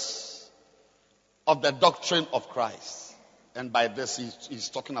principles of the doctrine of Christ. And by this, he's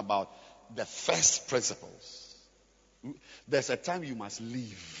talking about the first principles. There's a time you must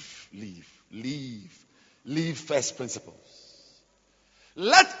leave first principles.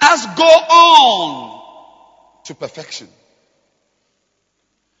 Let us go on to perfection,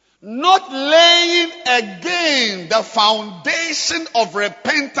 not laying again the foundation of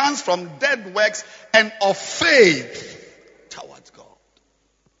repentance from dead works and of faith towards God.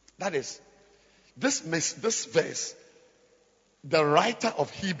 That is, this verse, the writer of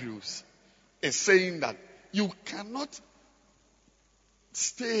Hebrews is saying that you cannot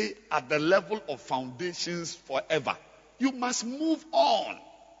stay at the level of foundations forever. You must move on.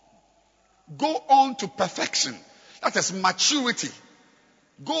 Go on to perfection. That is maturity.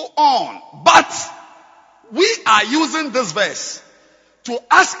 Go on. But we are using this verse to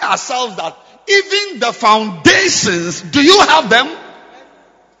ask ourselves that even the foundations, do you have them?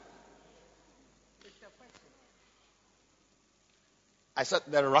 I said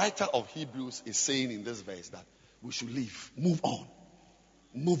the writer of Hebrews is saying in this verse that we should leave. Move on.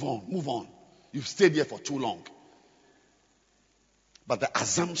 Move on. Move on. You've stayed here for too long. But the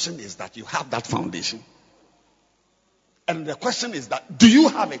assumption is that you have that foundation. And the question is that, do you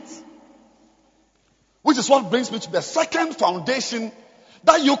have it? Which is what brings me to the second foundation,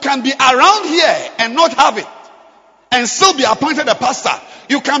 that you can be around here and not have it and still be appointed a pastor.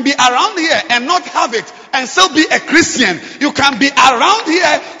 You can be around here and not have it and still be a Christian. You can be around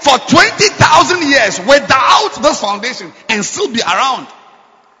here for 20,000 years without this foundation and still be around.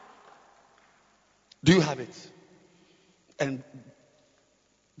 Do you have it? And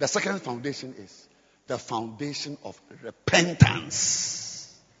the second foundation is the foundation of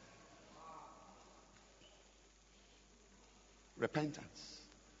repentance. Repentance.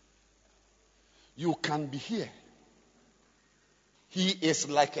 You can be here. He is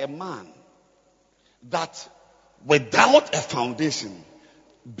like a man that without a foundation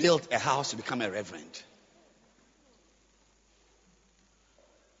built a house to become a reverend.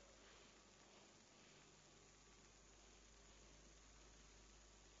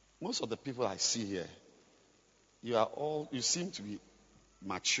 Most of the people I see here, you seem to be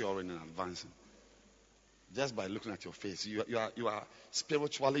maturing and advancing. Just by looking at your face, you are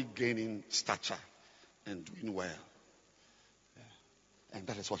spiritually gaining stature and doing well. Yeah. And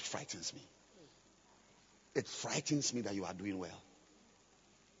that is what frightens me. It frightens me that you are doing well.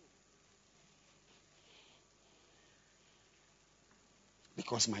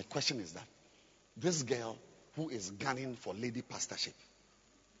 Because my question is that this girl who is gunning for lady pastorship,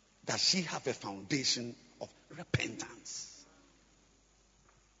 does she have a foundation of repentance?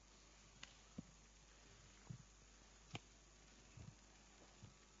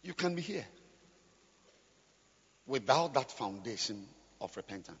 You can be here without that foundation of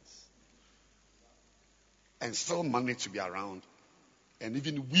repentance and still manage to be around and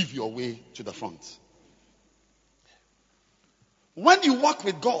even weave your way to the front. When you walk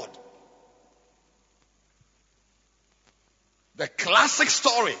with God, the classic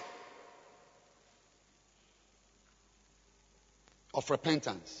story of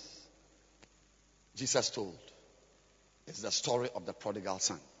repentance Jesus told is the story of the prodigal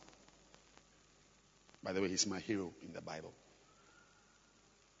son. By the way, he's my hero in the Bible.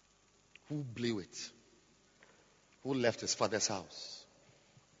 Who blew it? Who left his father's house?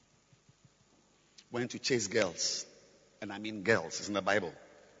 Went to chase girls. And I mean girls, it's in the Bible.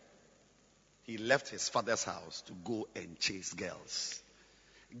 He left his father's house to go and chase girls.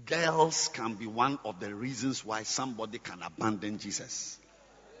 Girls can be one of the reasons why somebody can abandon Jesus.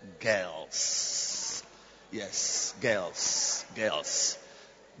 Girls. Yes, girls. Girls.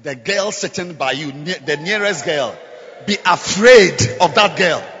 The girl sitting by you, the nearest girl, be afraid of that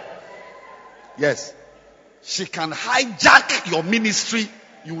girl. Yes. She can hijack your ministry.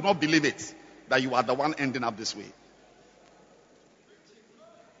 You will not believe it, that you are the one ending up this way.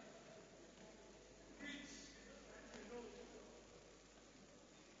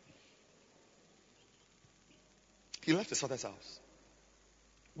 He left his father's house.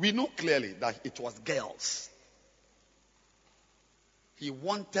 We know clearly that it was girls. He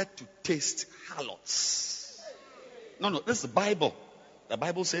wanted to taste harlots. No, this is the Bible. The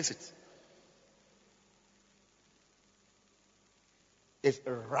Bible says it. It's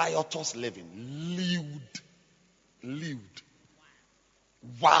a riotous living, lewd,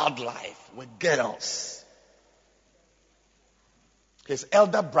 wildlife with girls. His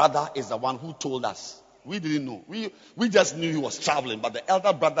elder brother is the one who told us. We didn't know. We just knew he was traveling. But the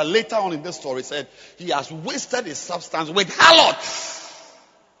elder brother later on in this story said he has wasted his substance with harlots.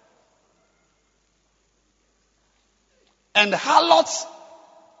 And harlots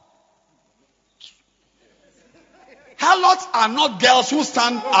are not girls who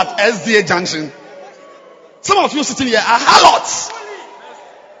stand at SDA Junction. Some of you sitting here are harlots.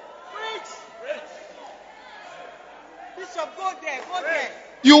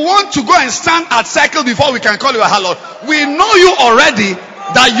 You want to go and stand at Circle before we can call you a harlot. We know you already.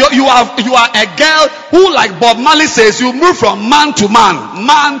 that you are a girl who, like Bob Marley says, you move from man to man,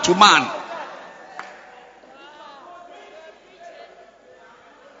 man to man.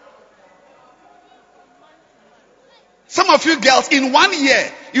 Some of you girls, in 1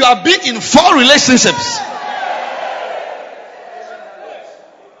 year, you have been in 4 relationships.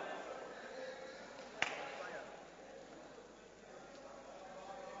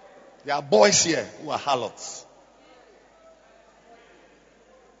 There are boys here who are harlots.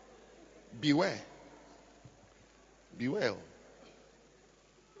 Beware. Beware.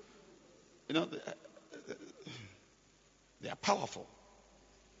 You know, they are powerful.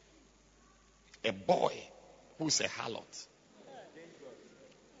 A boy who's a harlot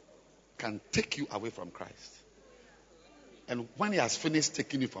can take you away from Christ. And when he has finished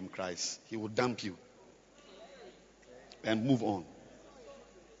taking you from Christ, he will dump you and move on.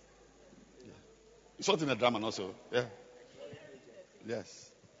 Yeah. You saw it in the drama also. Yeah. Yes.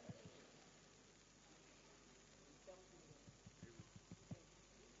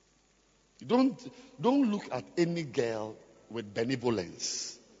 Don't look at any girl with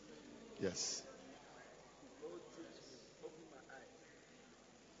benevolence. Yes.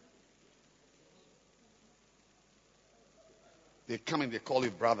 They come and they call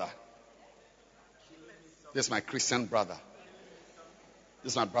you brother. This is my Christian brother.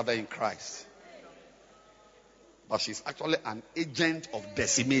 This is my brother in Christ. But she's actually an agent of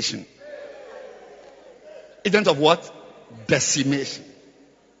decimation. Agent of what? Decimation.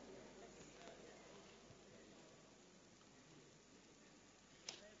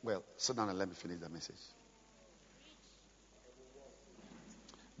 Well, sit down and let me finish the message.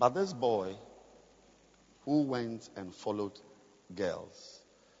 But this boy who went and followed girls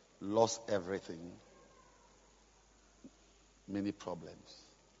lost everything, many problems.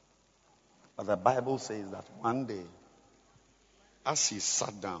 But the Bible says that one day, as he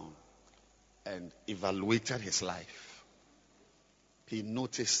sat down and evaluated his life, he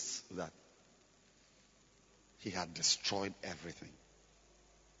noticed that he had destroyed everything.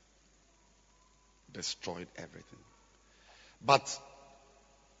 Destroyed everything. But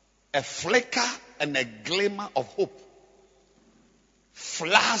a flicker and a glimmer of hope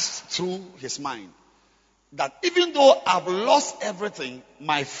flashed through his mind, that even though I've lost everything,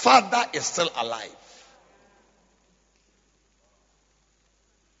 my father is still alive.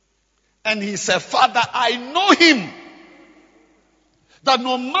 And he said, Father, I know him, that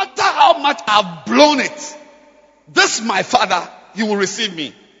no matter how much I've blown it, this my father, he will receive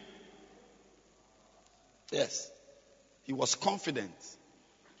me. Yes. He was confident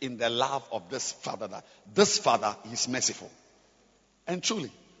in the love of this father, that this father is merciful. And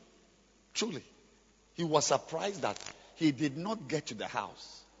truly, he was surprised that he did not get to the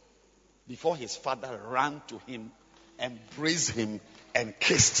house before his father ran to him, embraced him, and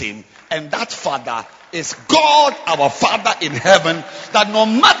kissed him. And that father is God, our Father in heaven, that no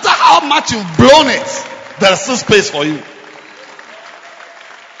matter how much you've blown it, there's still space for you.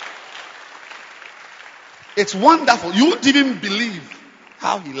 It's wonderful. You didn't believe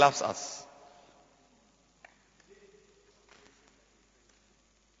how he loves us.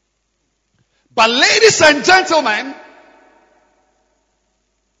 But ladies and gentlemen,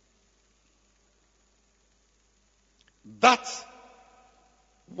 that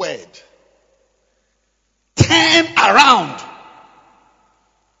word, turn around.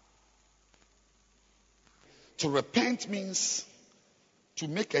 To repent means to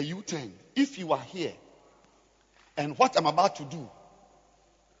make a U-turn. If you are here and what I'm about to do,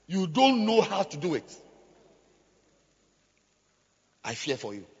 you don't know how to do it, I fear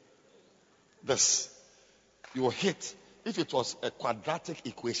for you. This, you will hit. If it was a quadratic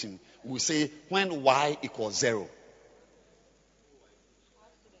equation, we say when y equals 0.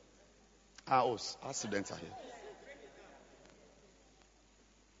 Our students are here.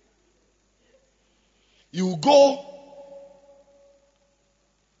 You go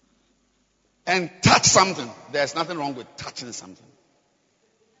and touch something. There's nothing wrong with touching something,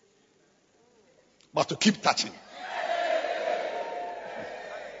 but to keep touching.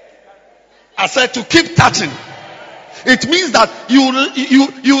 I said to keep touching. It means that you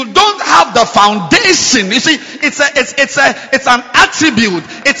don't have the foundation. You see, it's an attribute,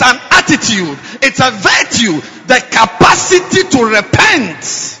 it's an attitude, it's a virtue, the capacity to repent.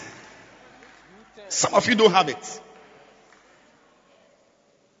 Some of you don't have it.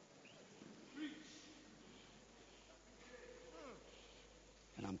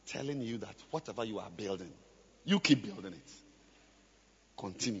 And I'm telling you that whatever you are building, you keep building it.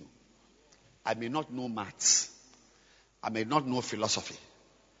 Continue. I may not know maths. I may not know philosophy.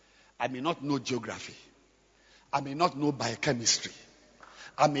 I may not know geography. I may not know biochemistry.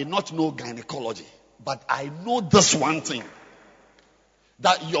 I may not know gynecology, but I know this one thing.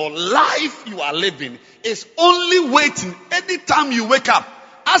 That your life you are living is only waiting. Anytime you wake up,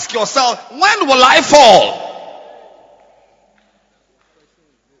 ask yourself, when will I fall?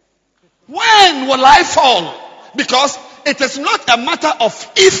 When will I fall? Because it is not a matter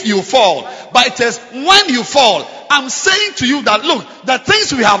of if you fall, but it is when you fall. I'm saying to you that, look, the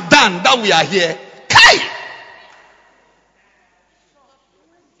things we have done that we are here, kai!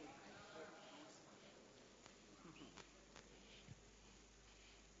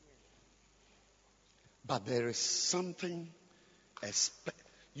 But there is something,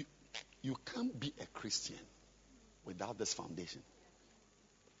 you can't be a Christian without this foundation.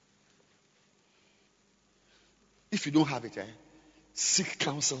 If you don't have it, seek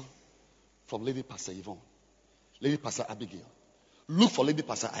counsel from Lady Pastor Yvonne, Lady Pastor Abigail. Look for Lady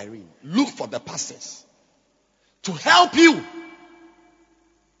Pastor Irene. Look for the pastors to help you.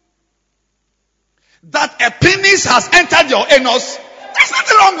 That a penis has entered your anus, there's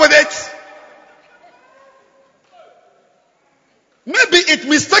nothing wrong with it. Maybe it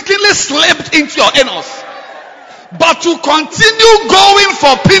mistakenly slipped into your anus. But to continue going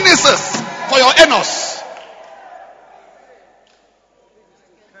for penises for your anus.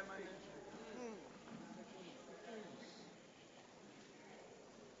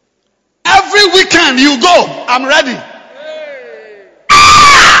 Every weekend you go, I'm ready.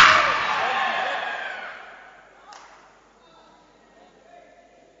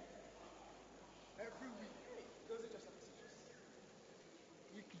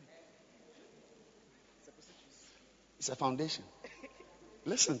 It's a foundation.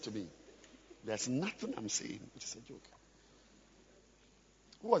 Listen to me. There's nothing I'm saying which is a joke.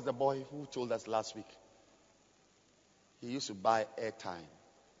 Who was the boy who told us last week? He used to buy airtime.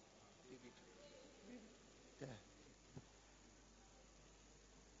 Yeah.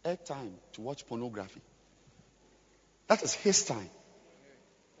 Airtime to watch pornography. That is his time.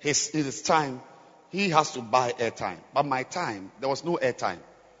 His time, he has to buy airtime. But my time, there was no airtime.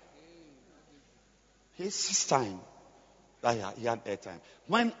 His time. He had airtime.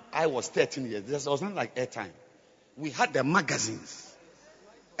 When I was 13 years, there was nothing like airtime. We had the magazines,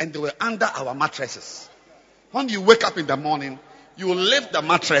 and they were under our mattresses. When you wake up in the morning, you lift the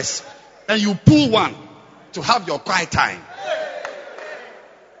mattress and you pull one to have your quiet time.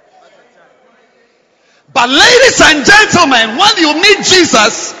 But ladies and gentlemen, when you meet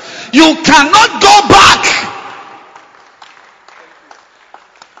Jesus, you cannot go back.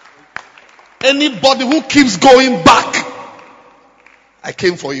 Anybody who keeps going back, I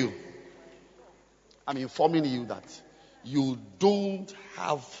came for you. I'm informing you that you don't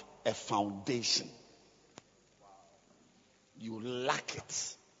have a foundation. You lack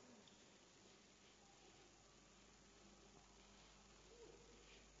it.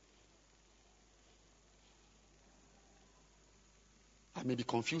 I may be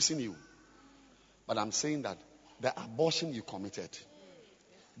confusing you, but I'm saying that the abortion you committed,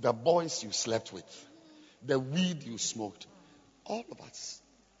 the boys you slept with, the weed you smoked, all of us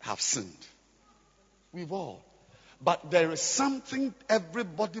have sinned. We've all. But there is something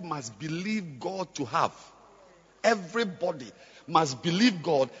everybody must believe God to have. Everybody must believe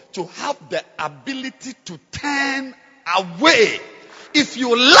God to have the ability to turn away. If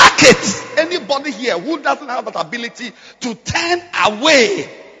you lack it, anybody here who doesn't have that ability to turn away,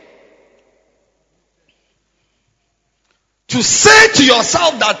 to say to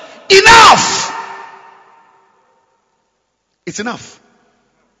yourself that enough, it's enough.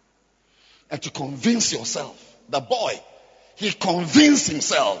 And to convince yourself, the boy, he convinced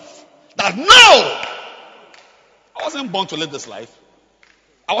himself that no, I wasn't born to live this life.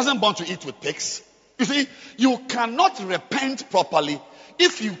 I wasn't born to eat with pigs. You see, you cannot repent properly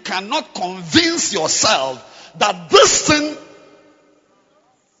if you cannot convince yourself that this sin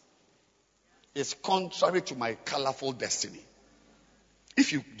is contrary to my colorful destiny.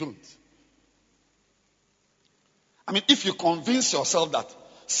 If you don't. I mean, if you convince yourself that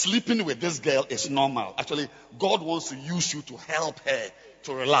sleeping with this girl is normal, actually, God wants to use you to help her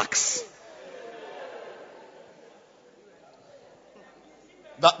to relax.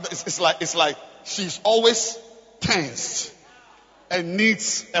 It's like she's always tensed and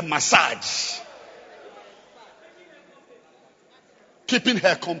needs a massage, keeping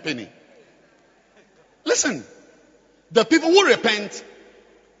her company. Listen, the people who repent,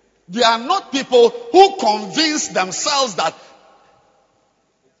 they are not people who convince themselves that,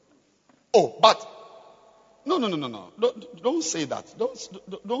 oh, but no. Don't say that.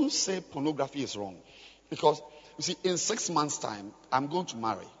 Don't say pornography is wrong. Because, you see, in 6 months' time, I'm going to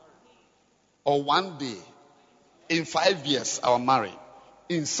marry. Or one day, in 5 years, I'll marry.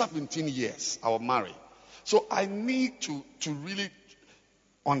 in 17 years, I will marry. So I need to really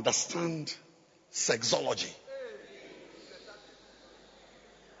understand sexology.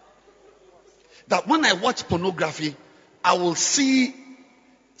 That when I watch pornography, I will see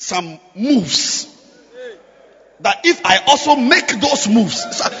some moves. That if I also make those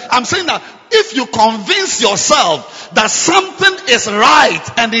moves, so I'm saying that if you convince yourself that something is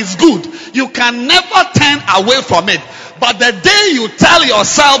right and is good, you can never turn away from it. But the day you tell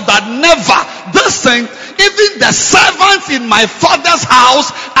yourself that never, this thing, even the servants in my father's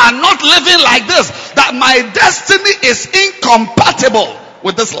house are not living like this, that my destiny is incompatible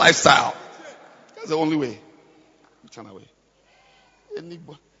with this lifestyle. That's the only way. You turn away.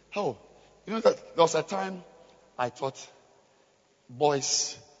 Oh, you know that there was a time I thought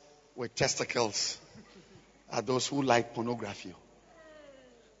boys with testicles are those who like pornography.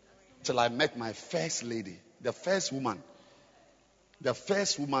 Till I met my first lady, the first woman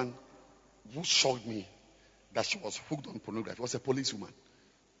who showed me that she was hooked on pornography was a policewoman.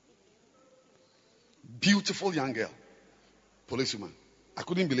 Beautiful young girl, policewoman. I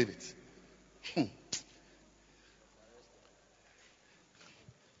couldn't believe it.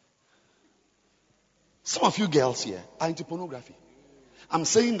 Some of you girls here are into pornography. I'm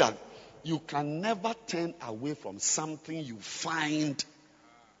saying that you can never turn away from something you find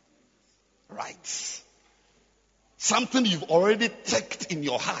right. Something you've already ticked in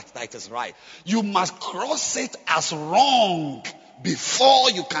your heart that it is right. You must cross it as wrong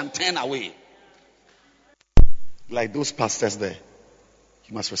before you can turn away. Like those pastors there,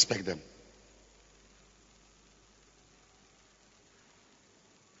 you must respect them.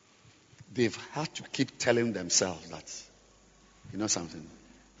 They've had to keep telling themselves that, you know something,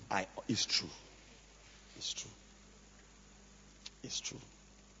 it's true. It's true. It's true.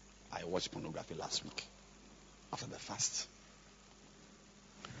 I watched pornography last week after the fast.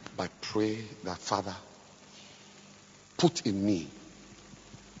 But pray that, Father, put in me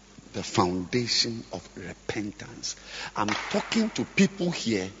the foundation of repentance. I'm talking to people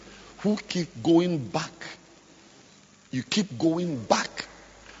here who keep going back. You keep going back.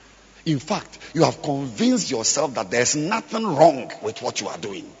 In fact, you have convinced yourself that there's nothing wrong with what you are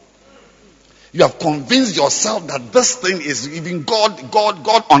doing. You have convinced yourself that this thing is even God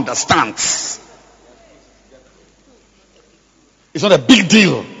understands. It's not a big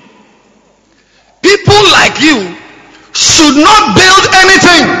deal. People like you should not build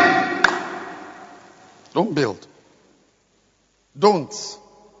anything. Don't build. Don't.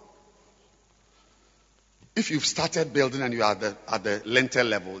 If you've started building and you are at the lintel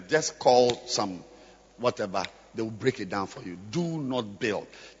level, just call some whatever. They will break it down for you. Do not build.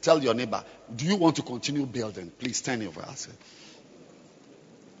 Tell your neighbor, do you want to continue building? Please stand over us.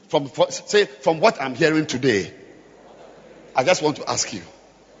 From what I'm hearing today, I just want to ask you,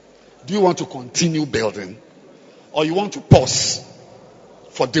 do you want to continue building? Or you want to pause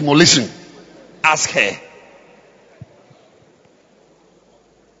for demolition? Ask her.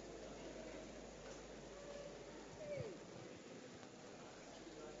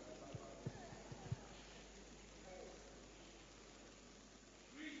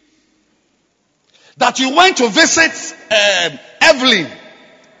 That you went to visit Evelyn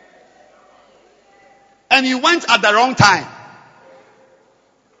and you went at the wrong time.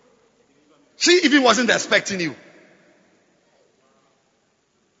 She even wasn't expecting you.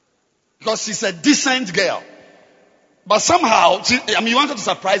 Because she's a decent girl. But somehow, you wanted to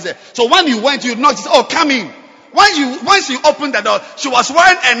surprise her. So when you went, you noticed, oh, come in. Once you opened the door, she was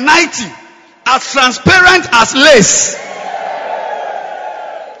wearing a nightie as transparent as lace.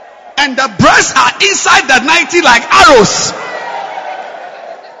 And the breasts are inside the nightie like arrows.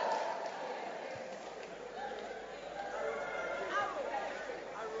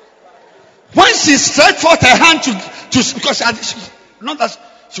 When she stretched forth her hand to because not that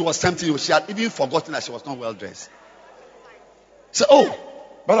she was tempting you, she had even forgotten that she was not well dressed. So, oh,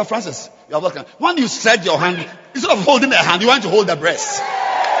 Brother Francis, you are welcome. When you stretch your hand, instead of holding the hand, you want to hold the breast.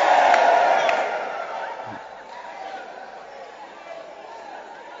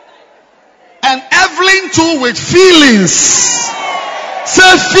 And Evelyn too with feelings.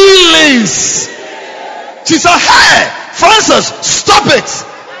 Say feelings. She said, hey, Francis, stop it.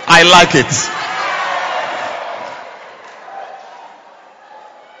 I like it.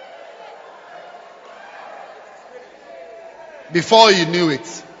 Before you knew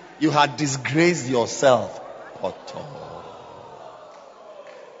it, you had disgraced yourself.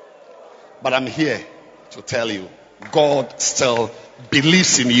 But I'm here to tell you, God still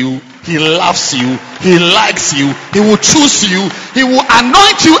believes in you. He loves you. He likes you. He will choose you. He will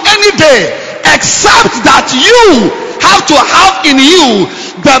anoint you any day, except that you have to have in you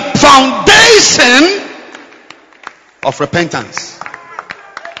the foundation of repentance.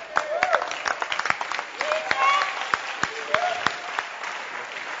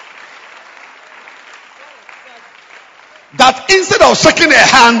 That instead of shaking her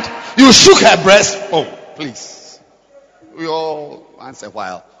hand, you shook her breast. Oh, please. We all, once a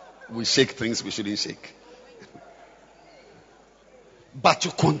while, we shake things we shouldn't shake. But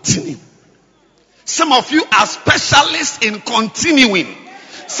you continue. Some of you are specialists in continuing.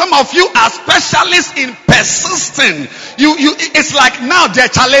 Some of you are specialists in persisting. It's like now, dear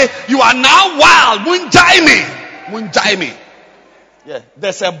Charlie, you are now wild. Munjaime. Yeah,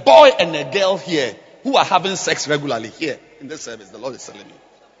 there's a boy and a girl here who are having sex regularly here in this service. The Lord is telling me.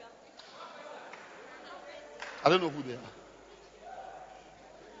 I don't know who they are.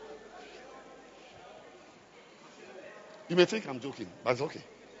 You may think I'm joking, but it's okay.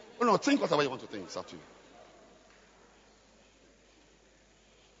 Oh no, think whatever you want to think. It's up to you.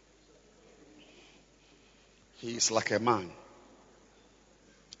 He is like a man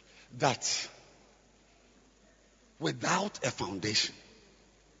that, without a foundation,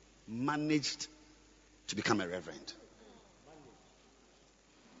 managed to become a reverend.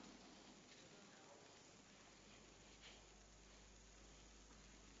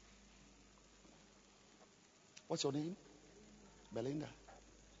 What's your name? Belinda.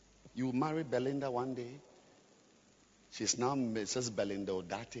 You marry Belinda one day. She's now Mrs. Belinda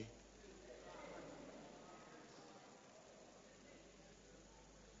Odate.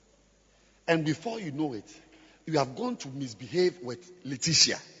 And before you know it, you have gone to misbehave with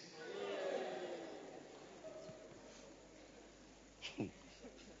Letitia.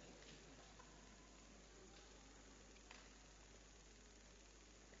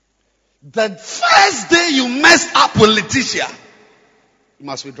 The first day you messed up with Letitia, you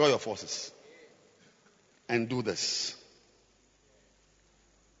must withdraw your forces and do this.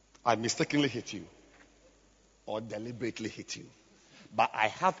 I mistakenly hit you or deliberately hit you, but I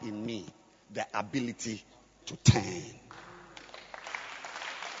have in me the ability to turn.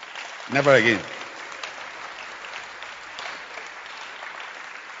 Never again.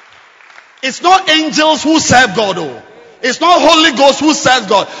 It's not angels who serve God, oh. It's not Holy Ghost who serves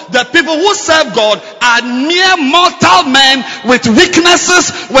God. The people who serve God are mere mortal men with weaknesses,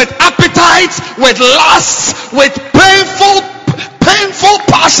 with appetites, with lusts, with painful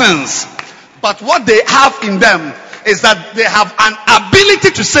passions. But what they have in them is that they have an ability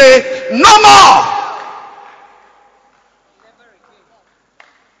to say, no more.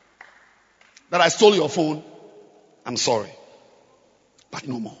 That I stole your phone, I'm sorry. But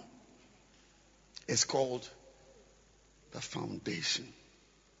no more. It's called the foundation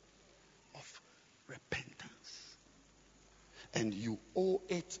of repentance. And you owe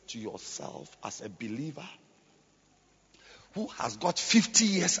it to yourself as a believer who has got 50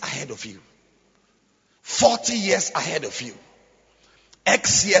 years ahead of you, 40 years ahead of you,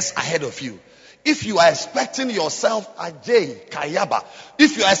 X years ahead of you. If you are expecting yourself, Ajay Kayaba,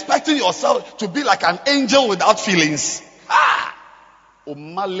 if you are expecting yourself to be like an angel without feelings,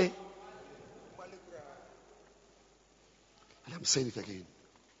 Omale. And I'm saying it again.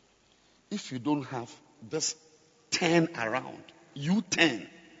 If you don't have this turn around, you turn.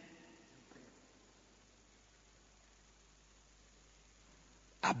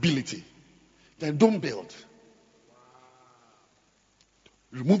 Ability, then don't build.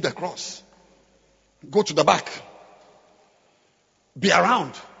 Remove the cross. Go to the back. Be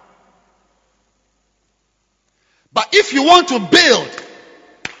around. But if you want to build,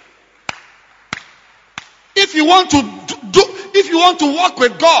 if you want to walk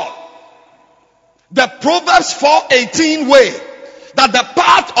with God, the Proverbs 4:18 way, that the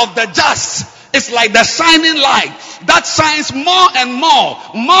path of the just is like the shining light that shines more and more.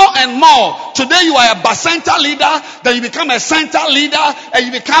 Today you are a bacenta leader, then you become a center leader, and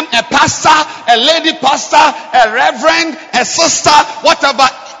you become a pastor, a lady pastor, a reverend, a sister, whatever.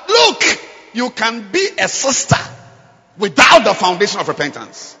 Look, you can be a sister without the foundation of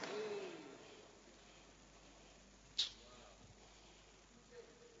repentance.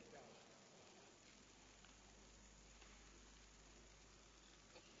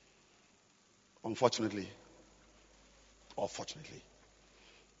 Unfortunately, or fortunately,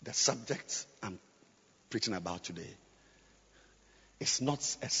 the subject I'm preaching about today is not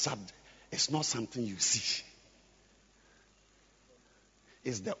a subject, it's not something you see.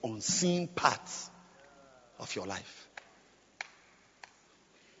 It's the unseen part of your life.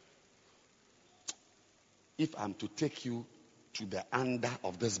 If I'm to take you to the under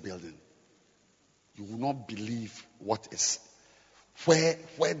of this building, you will not believe what is where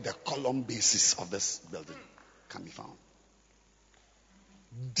the column basis of this building. can be found.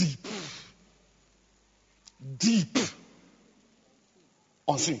 Deep. Deep.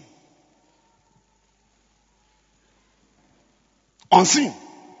 Unseen. Unseen.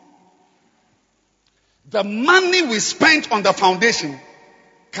 The money we spent on the foundation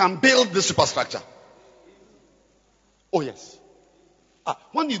can build the superstructure. Oh yes.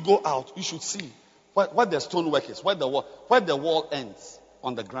 When you go out, you should see where the stonework is, where the wall ends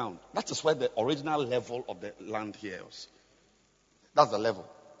on the ground. That is where the original level of the land here is. That's the level.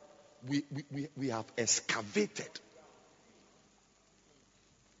 We have excavated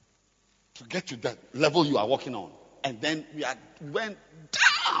to get to that level you are walking on. And then went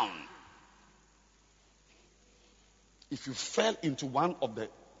down. If you fell into one of the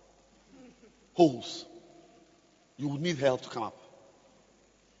holes, you would need help to come up.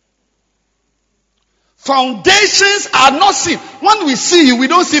 Foundations are not seen. When we see you, we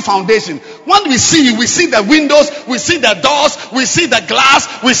don't see foundation. When we see you, we see the windows, we see the doors, we see the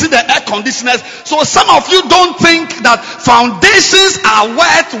glass, we see the air conditioners. So some of you don't think that foundations are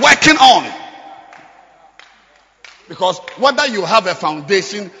worth working on. Because whether you have a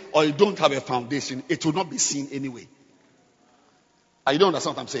foundation or you don't have a foundation, it will not be seen anyway. You don't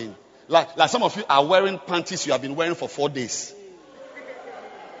understand what I'm saying? Like some of you are wearing panties you have been wearing for 4 days.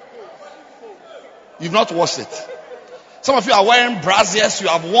 You've not washed it. Some of you are wearing brassiers you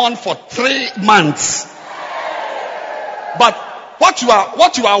have worn for 3 months. But what you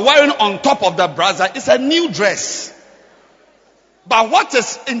are wearing on top of the brassiere is a new dress. But what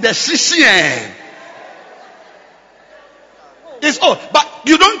is in the shishien is old. But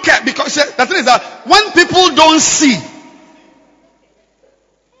you don't care, because the thing is that when people don't see,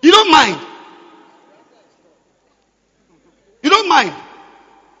 you don't mind. You don't mind.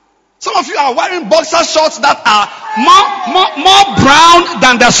 Some of you are wearing boxer shorts that are more brown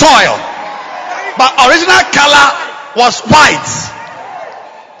than the soil. But original color was white.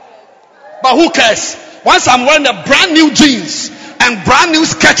 But who cares? Once I'm wearing the brand new jeans and brand new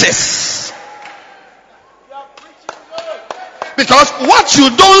sketches. Because what you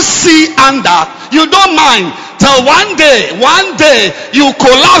don't see under, you don't mind. Till one day you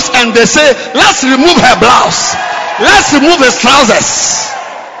collapse and they say, let's remove her blouse. Let's remove his trousers.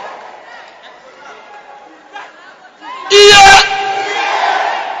 Yeah.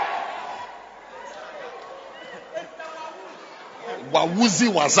 Wawuzi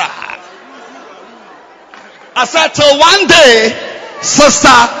waza. I said till one day, Sister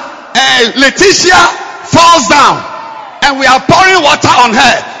Letitia falls down. And we are pouring water on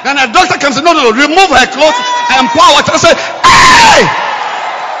her. Then the doctor comes and says, no, remove her clothes and pour water. I say, hey!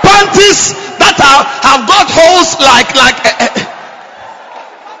 Panties that have got holes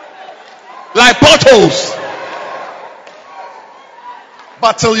like potholes.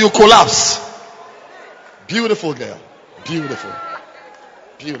 But till you collapse. Beautiful girl. Beautiful.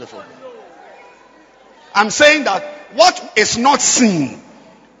 Beautiful girl. I'm saying that what is not seen,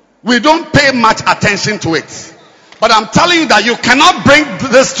 we don't pay much attention to it. But I'm telling you that you cannot bring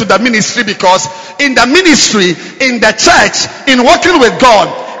this to the ministry, because in the ministry, in the church, in working with God,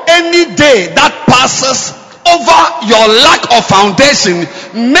 any day that passes over your lack of foundation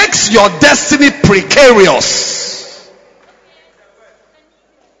makes your destiny precarious.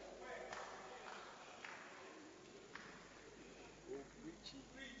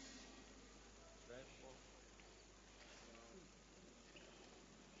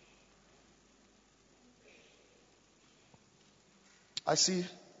 I see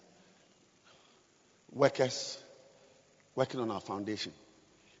workers working on our foundation.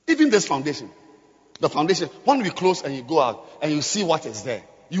 Even this foundation, the foundation, when we close and you go out and you see what is there,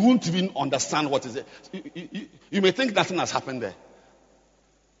 you won't even understand what is there. You may think nothing has happened there.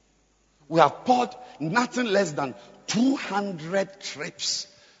 We have poured nothing less than 200 trips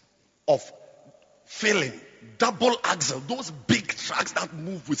of filling, double axle, those big trucks that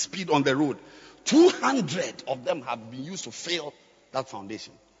move with speed on the road. 200 of them have been used to fill that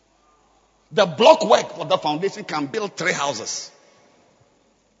foundation. The block work for the foundation can build 3 houses.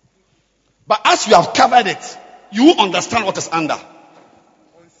 But as you have covered it, you understand what is under.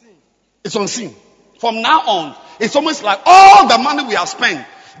 It's unseen. From now on, it's almost like all the money we have spent,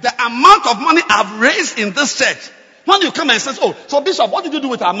 the amount of money I've raised in this church. When you come and say, oh, so Bishop, what did you do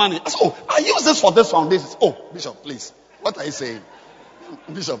with our money? I say, oh, I use this for this foundation. Oh, Bishop, please. What are you saying?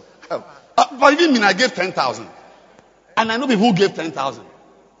 Bishop, but even me, I gave 10,000. And I know people who gave 10,000.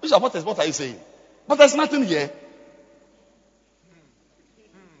 Bishop, what are you saying? But there's nothing here.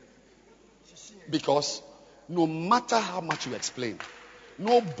 Because no matter how much you explain,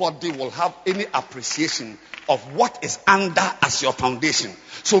 nobody will have any appreciation of what is under as your foundation.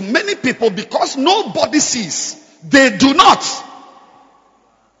 So many people, because nobody sees, they do not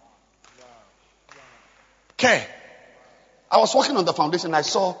care. I was walking on the foundation. I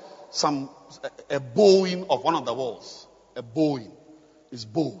saw a bowing of one of the walls. A bowing is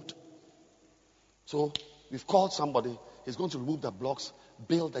bowed. So we've called somebody. He's going to remove the blocks,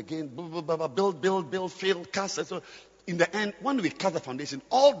 build again, build, fill, cast. So in the end, when we cast the foundation,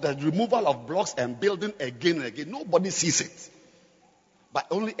 all the removal of blocks and building again and again, nobody sees it. But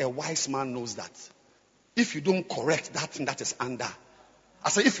only a wise man knows that. If you don't correct that thing that is under, I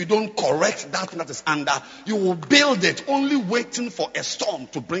say, if you don't correct that thing that is under, you will build it only waiting for a storm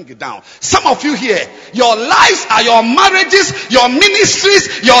to bring it down. Some of you here, your lives are your marriages, your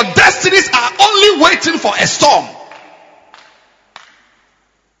ministries, your destinies are only waiting for a storm.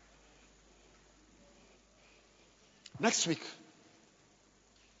 Next week,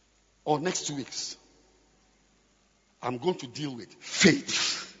 or next 2 weeks, I'm going to deal with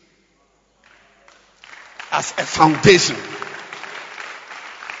faith as a foundation.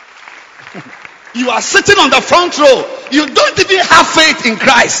 You are sitting on the front row. You don't even have faith in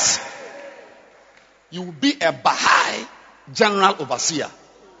Christ. You will be a Baha'i general overseer.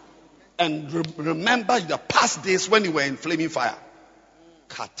 And remember the past days when you were in flaming fire.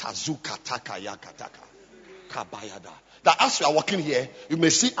 Katazu kataka ya kataka. Kabayada. That as we are walking here, you may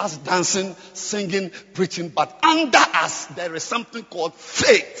see us dancing, singing, preaching, but under us there is something called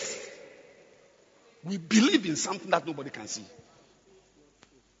faith. We believe in something that nobody can see.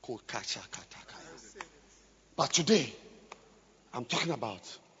 But today, I'm talking about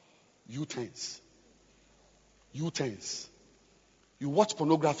U-turns. U-turns. You watch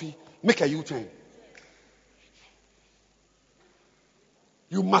pornography, make a U-turn.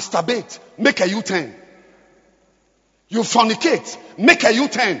 You masturbate, make a U-turn. You fornicate, make a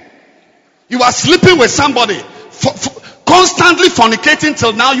U-turn. You are sleeping with somebody, constantly fornicating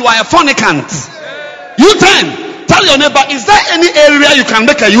till now you are a fornicant. U-turn. Tell your neighbor, is there any area you can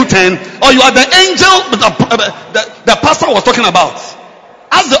make a U-turn? Or you are the angel the pastor was talking about?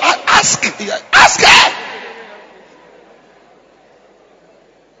 Ask her.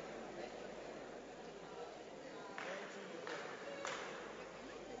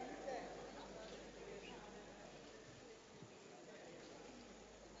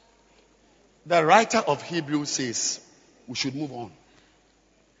 The writer of Hebrews says we should move on.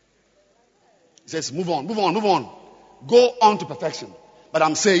 He says move on, move on, move on. Go on to perfection. But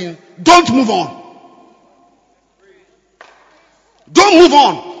I'm saying don't move on. Don't move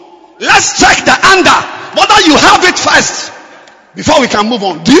on. Let's check the under. Whether you have it first before we can move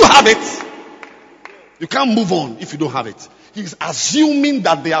on. Do you have it? You can't move on if you don't have it. He's assuming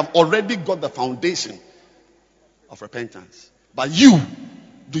that they have already got the foundation of repentance. But you,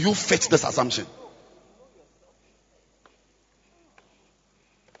 do you fit this assumption?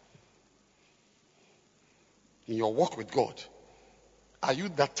 In your walk with God, are you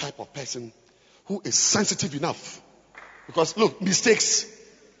that type of person who is sensitive enough? Because look, mistakes,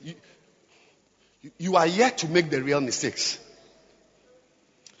 you are yet to make the real mistakes.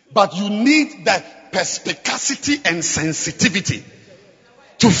 But you need that perspicacity and sensitivity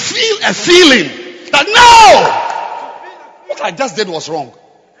to feel a feeling that no, what I just did was wrong.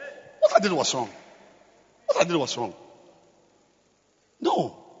 What I did was wrong. What I did was wrong.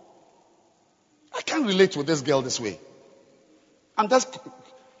 No. I can't relate with this girl this way. I'm just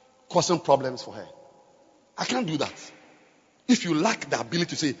causing problems for her. I can't do that. If you lack the ability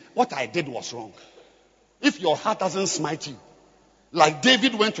to say, what I did was wrong. If your heart doesn't smite you. Like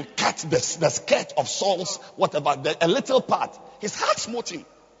David went to cut the skirt of Saul's, whatever, a little part. His heart smote him.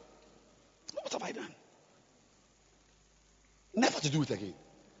 What have I done? Never to do it again.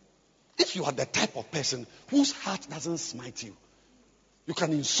 If you are the type of person whose heart doesn't smite you, you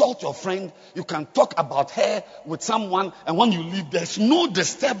can insult your friend, you can talk about her with someone, and when you leave, there's no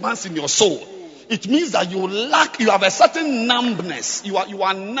disturbance in your soul. It means that you have a certain numbness. You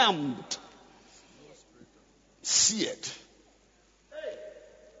are numbed. Seared.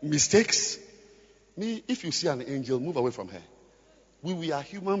 Mistakes. If you see an angel, move away from her. We are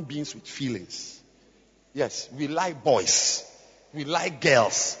human beings with feelings. Yes, we like boys. We like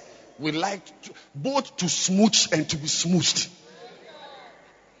girls. We like both to smooch and to be smooched.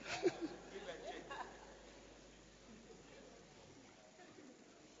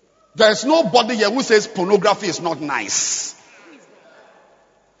 There's nobody here who says pornography is not nice.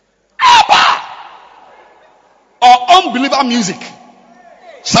 Abba! Or unbeliever music.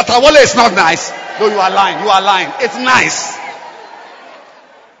 Shatawale is not nice. No, you are lying. You are lying. It's nice.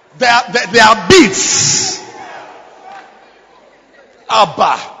 There are beats.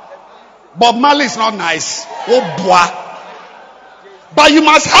 Abba. Bob Marley is not nice. Oh boy. But you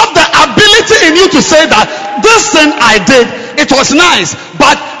must have the ability in you to say that this thing I did, it was nice,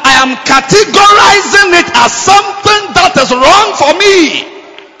 but I am categorizing it as something that is wrong for me.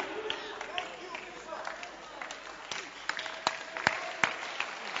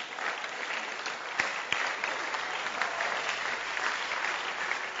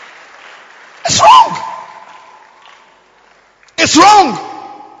 It's wrong. It's wrong.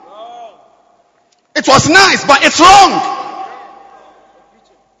 It was nice, but it's wrong.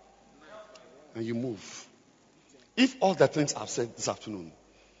 And you move. If all the things I've said this afternoon,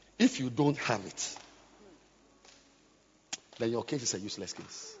 if you don't have it, then your case is a useless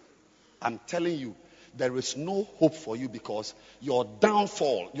case. I'm telling you, there is no hope for you because your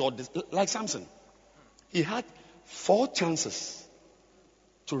downfall, like Samson, he had 4 chances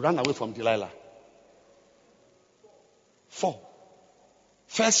to run away from Delilah. 4.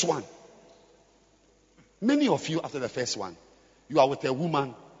 First one. Many of you, after the first one, you are with a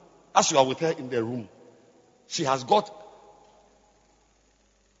woman. As you are with her in the room, she has got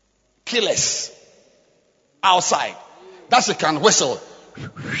killers outside that she can whistle.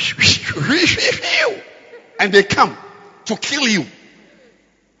 And they come to kill you.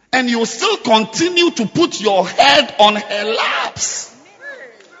 And you still continue to put your head on her laps.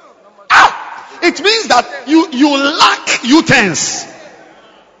 It means that you lack U-turns.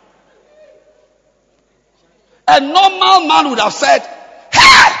 A normal man would have said,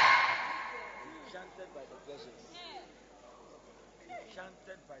 hey!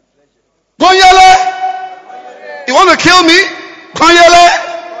 Konyele! You want to kill me? Konyele!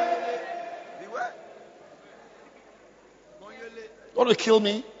 You want to kill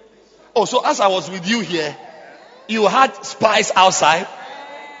me? Oh, so as I was with you here, you had spies outside?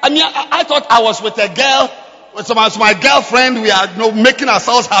 I mean, I thought I was with a girl, with my girlfriend. We are making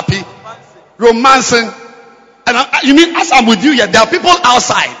ourselves happy, romancing. And you mean as I'm with you here, there are people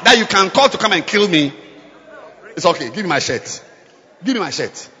outside that you can call to come and kill me? It's okay. Give me my shirt. Give me my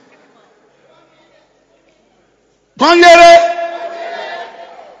shirt.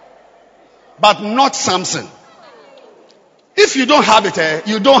 But not Samson. If you don't have it,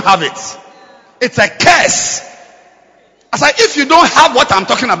 you don't have it. It's a curse. I said, if you don't have what I'm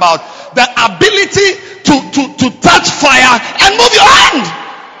talking about, the ability to touch fire and move your hand,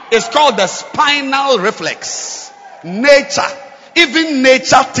 it's called the spinal reflex. Nature, even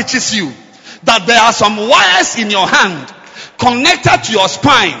nature teaches you that there are some wires in your hand connected to your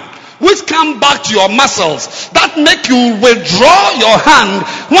spine, which come back to your muscles, that make you withdraw your hand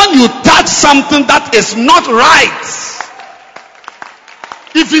when you touch something that is not right.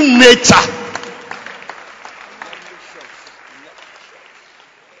 Even nature.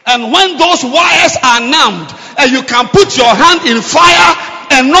 And when those wires are numbed and you can put your hand in fire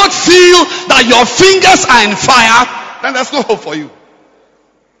and not feel that your fingers are in fire, then there's no hope for you.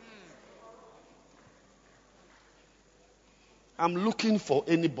 I'm looking for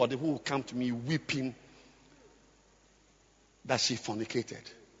anybody who will come to me weeping that she fornicated.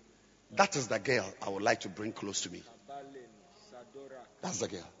 That is the girl I would like to bring close to me. That's the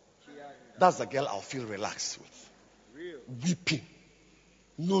girl. That's the girl I'll feel relaxed with. Weeping.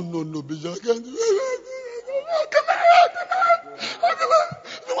 No, Bishop.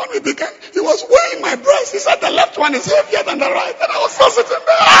 The one we began, he was weighing my breast. He said the left one is heavier than the right. And I was still sitting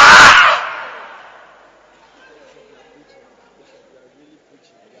there.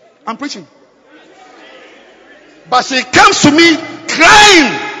 I'm preaching. But she comes to me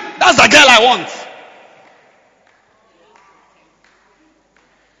crying. That's the girl I want.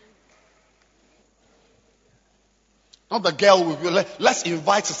 Not the girl. Let's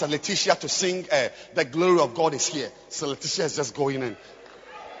invite Sister Letitia to sing The Glory of God is Here. Sister Letitia is just going in.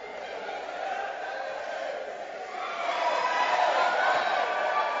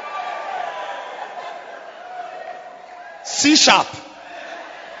 C sharp.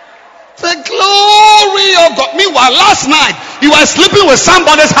 The glory of God. Meanwhile, last night you were sleeping with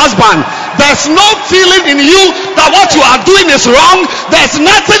somebody's husband. There's no feeling in you that what you are doing is wrong. There's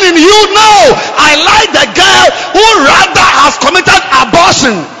nothing in you. No. I like the girl who rather has committed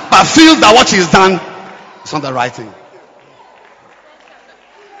abortion but feels that what she's done is not the right thing.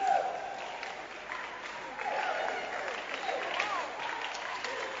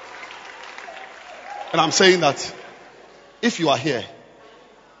 And I'm saying that if you are here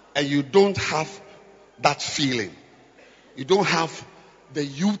and you don't have that feeling, you don't have the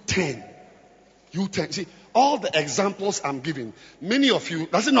U-turn. See, all the examples I'm giving, many of you,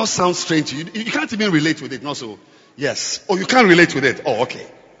 does it not sound strange to you? You can't even relate with it, not so? Yes. Oh, you can't relate with it? Oh, okay.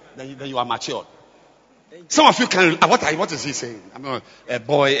 Then you are matured. Some of you can. What is he saying? I mean, a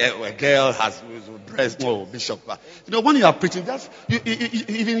boy, a girl has breast. No, Bishop. When you are preaching,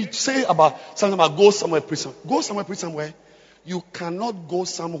 even say about something about go somewhere, preach somewhere. You cannot go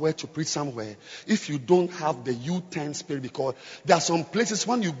somewhere to preach somewhere if you don't have the U-turn spirit, because there are some places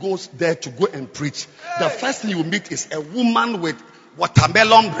when you go there to go and preach, the first thing you meet is a woman with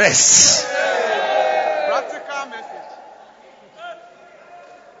watermelon breasts. Practical message.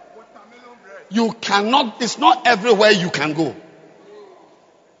 Watermelon breast. You cannot, it's not everywhere you can go.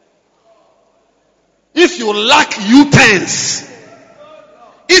 If you lack U-turns,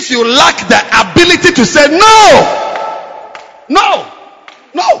 if you lack the ability to say no,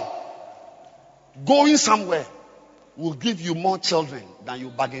 going somewhere will give you more children than you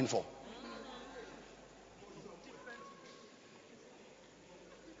bargained for.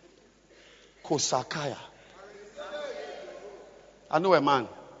 Kosakaya. I know a man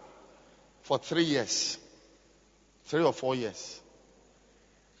for 3 or 4 years.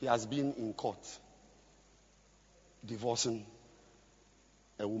 He has been in court divorcing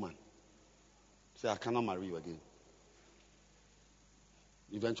a woman. Say, I cannot marry you again.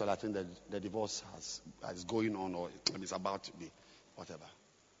 Eventually, I think that the divorce is going on, or it's about to be, whatever.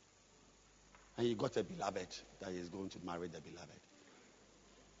 And he got a beloved that he is going to marry the beloved.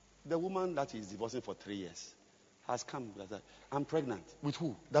 The woman that he is divorcing for 3 years has come and said, I'm pregnant. With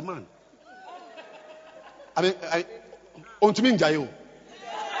who? The man. On to me, Jayo. You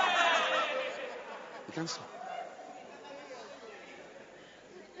can't stop.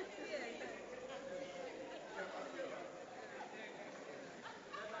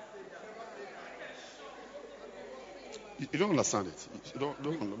 You don't understand it. You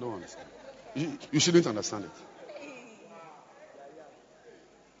don't understand. You shouldn't understand it.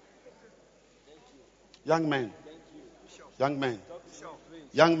 Young men.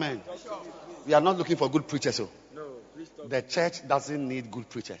 We are not looking for good preachers. So. The church doesn't need good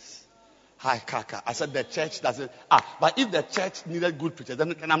preachers. Hi, Kaka. I said the church doesn't. But if the church needed good preachers,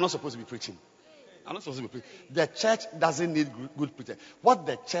 then I'm not supposed to be preaching. I'm not supposed to be preaching. The church doesn't need good preachers. What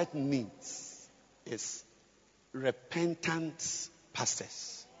the church needs is repentant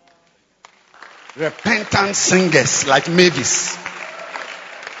pastors, repentant singers like Mavis,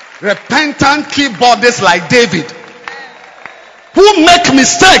 repentant keyboardists like David, who make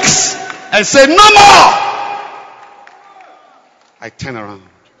mistakes and say, no more. I turn around.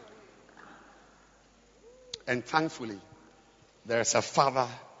 And thankfully, there is a father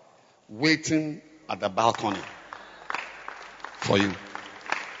waiting at the balcony for you.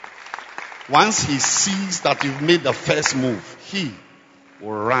 Once he sees that you've made the first move, he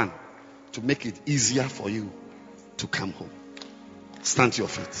will run to make it easier for you to come home. Stand to your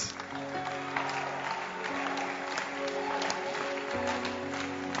feet.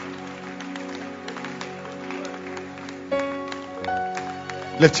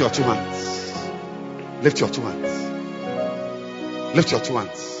 Lift your two hands. Lift your two hands. Lift your two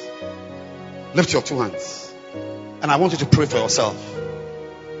hands. Lift your two hands. And I want you to pray for yourself.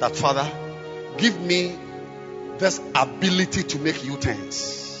 That, Father, give me this ability to make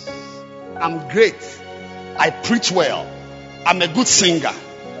U-turns. I'm great. I preach well. I'm a good singer.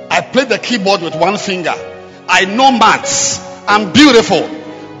 I play the keyboard with one finger. I know maths. I'm beautiful.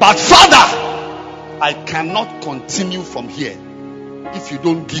 But Father, I cannot continue from here if you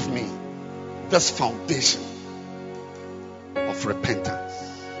don't give me this foundation of repentance.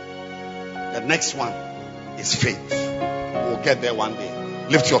 The next one is faith. We'll get there one day.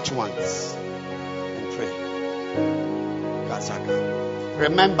 Lift your two hands and pray.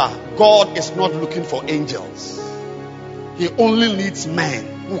 Remember, God is not looking for angels. He only needs men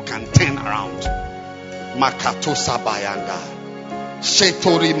who can turn around. Makato Sabayanga.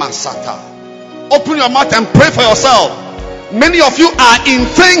 Shetori Masata. Open your mouth and pray for yourself. Many of you are in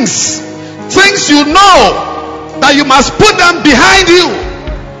things you know that you must put them behind you.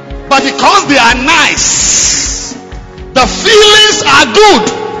 But because they are nice, the feelings are good,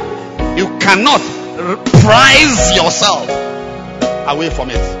 you cannot prize yourself away from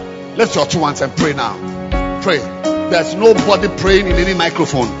it. Lift your two hands and pray now. Pray. There's nobody praying in any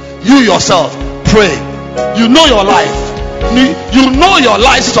microphone. You yourself, pray. You know your life. You know your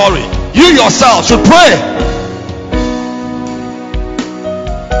life story. You yourself should pray.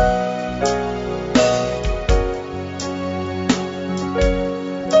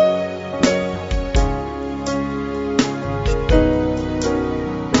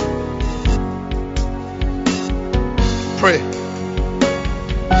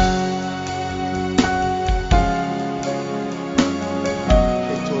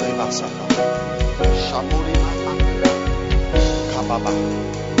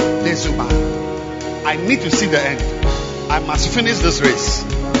 I need to see the end. I must finish this race.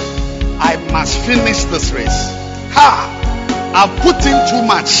 I must finish this race. I've put in too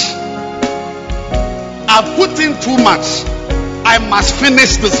much. I've put in too much. I must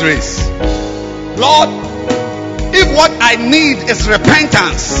finish this race. Lord, if what I need is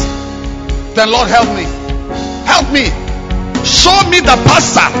repentance, then Lord, help me. Help me. Show me the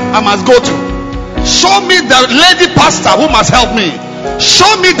pastor I must go to. Show me the lady pastor who must help me.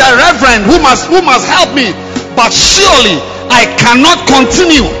 Show me the reverend who must help me. But surely I cannot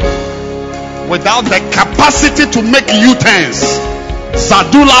continue without the capacity to make U-turns.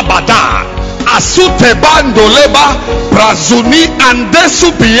 Zadula Bada, Asute Bandoleba, Brazuni and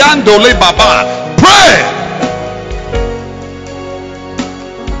Desu Biandole Baba. Pray.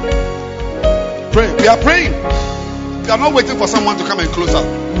 Pray. We are praying. We are not waiting for someone to come and close up.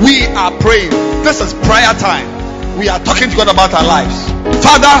 We are praying. This is prayer time. We are talking to God about our lives.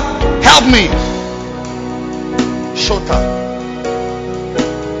 Father, help me. Shota.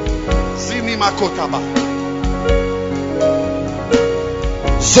 Zinima Kotaba.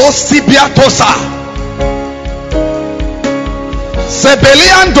 Zosibiatosa.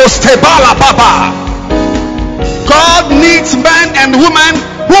 Sebelian Dostebala Baba. God needs men and women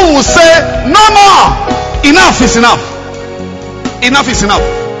who will say, no more. Enough is enough. Enough is enough.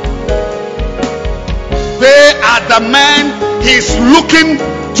 They are the men he's looking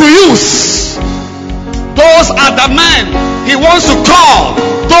to use. Those are the men he wants to call.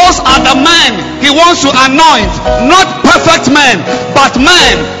 Those are the men he wants to anoint. Not perfect men, but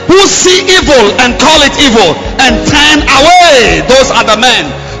men who see evil and call it evil and turn away. Those are the men.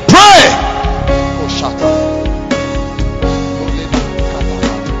 Pray. Oh, shut up.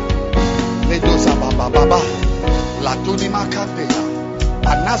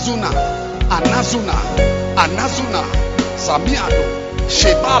 Anazuna, Samiado,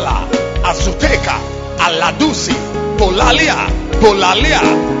 Shebala, Azuteka, Aladusi, Polalia,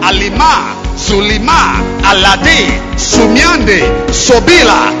 Alima, Zulima, Alade, Sumiande,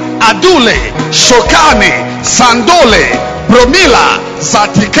 Sobila, Adule, Shokane, Sandole, Bromila,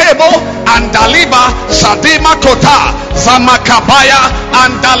 Zatikebo, Andaliba, Shadima Kota, Zamakabaya,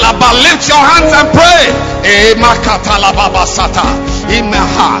 Andalaba. Lift your hands and pray. Makatalababa Sata,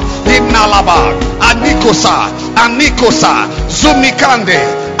 Imaha, Inalaba, Anikosa, Zumikande,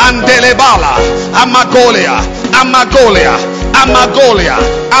 Andelebala, Amagolia,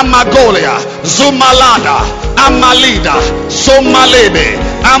 Zumalada, Amalida, Somalebe,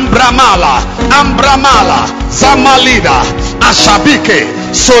 Ambramala, Zamalida, Ashabike,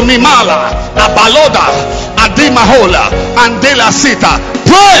 Sonimala, Abaloda, Adimahola, Andela Sita.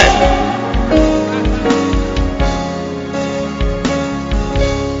 Pray.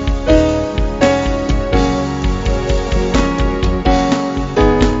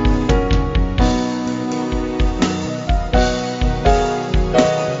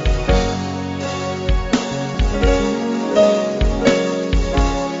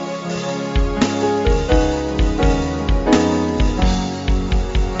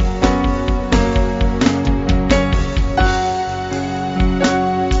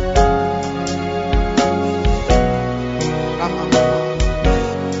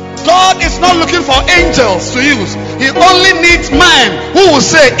 Angels to use. He only needs men who will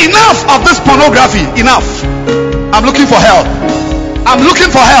say, enough of this pornography. Enough. I'm looking for help. I'm looking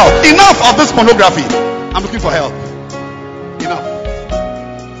for help. Enough of this pornography. I'm looking for help. Enough.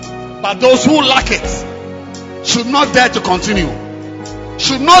 But those who lack it should not dare to continue.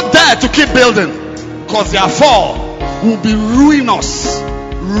 Should not dare to keep building, because their fall will be ruinous.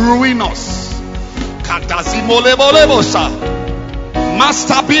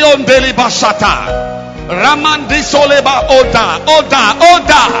 Master beyond deliver shata. Ramandi soleba oda.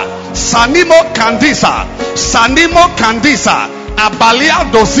 Sanimo Candisa. Abalia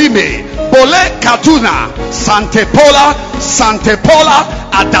dozime. Bole Katuna. Santepola.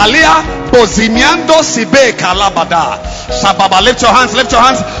 Adalia. Bozimiando sibe kalabada. Sababa, lift your hands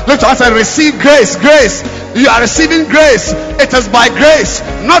and receive grace. You are receiving grace. It is by grace,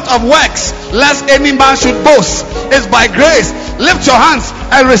 not of works, lest any man should boast. It's by grace. Lift your hands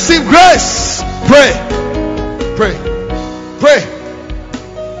and receive grace. Pray.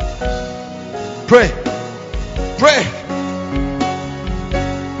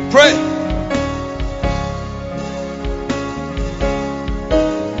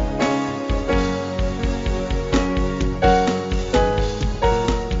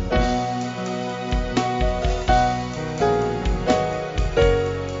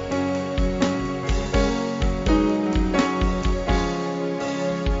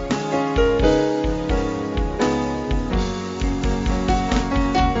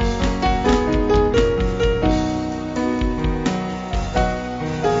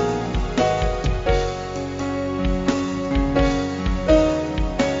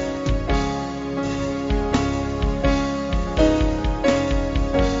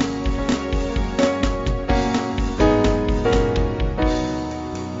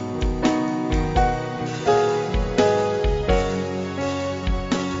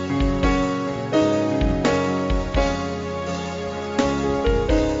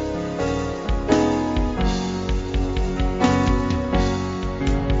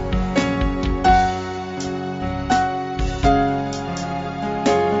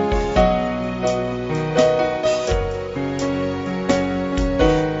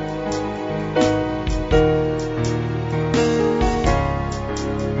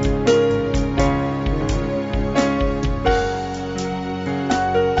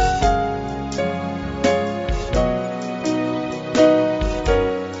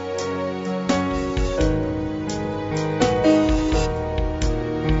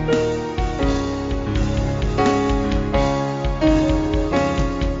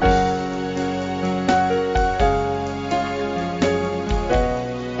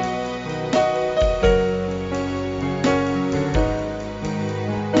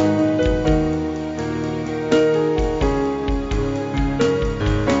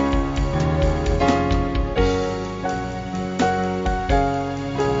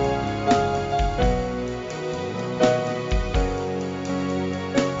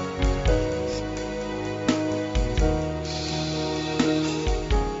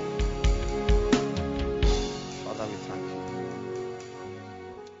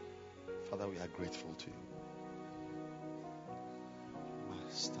 Father, we are grateful to you.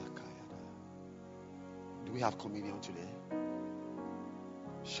 Do we have communion today?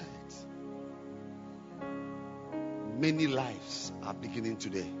 Share it. Many lives are beginning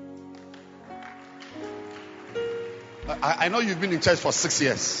today. I know you've been in church for 6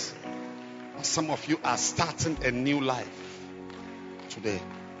 years. Some of you are starting a new life today.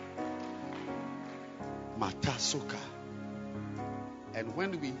 Matasuka. And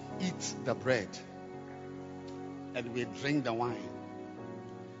when we eat the bread and we drink the wine,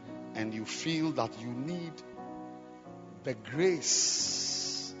 and you feel that you need the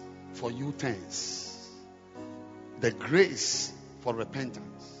grace for U-turns, the grace for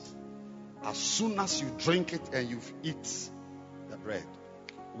repentance, as soon as you drink it and you eat the bread,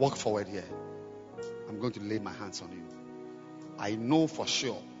 walk forward here. I'm going to lay my hands on you. I know for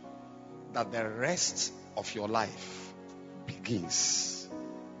sure that the rest of your life begins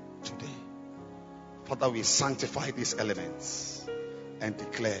today. Father, we sanctify these elements and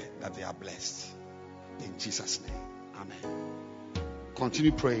declare that they are blessed. In Jesus' name. Amen.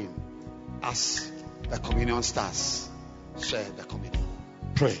 Continue praying as the communion starts. Share the communion.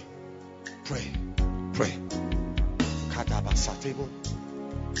 Pray. Pray. Pray. Kadabasatebo.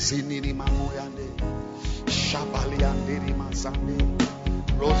 Sinini mamoyande. Shabaliande mazande.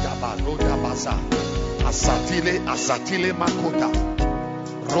 Rodabaza. Asatile makota.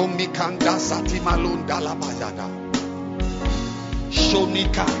 Romikanda satimalunda labayada.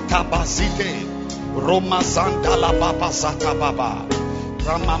 Shonika tabazite. Romazanda la baba zata baba.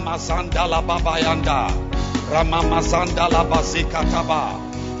 Ramamazanda la baba yanda. Ramamazanda la bazika taba.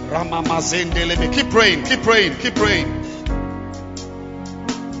 Ramamazende lebe. Keep praying, keep praying, keep praying.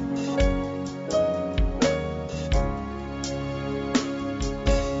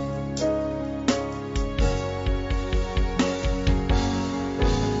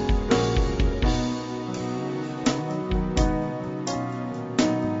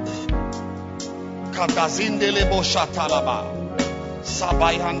 Katazindele boshatalaba.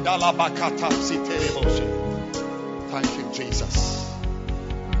 Sabayandala bakata siteleboshe. Thank you, Jesus.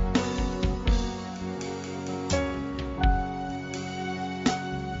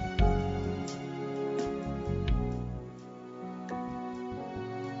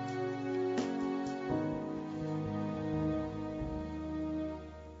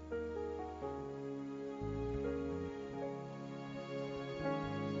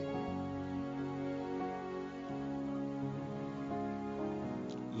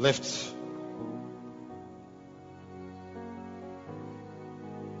 Lift.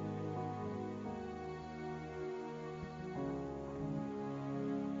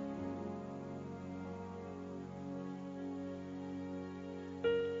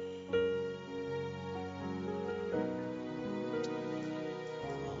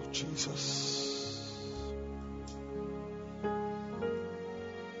 Oh, Jesus.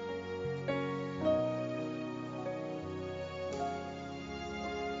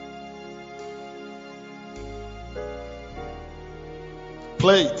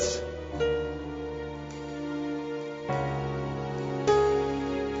 Plate.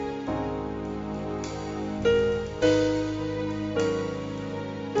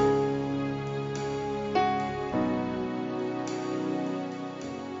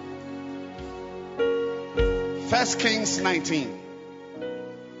 First Kings 19.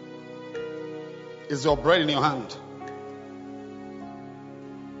 Is your bread in your hand?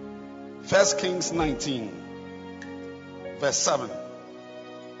 First Kings 19, verse 7.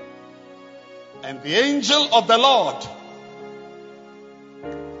 And the angel of the Lord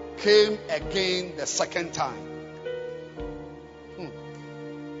came again the second time.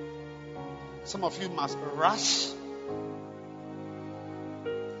 Some of you must rush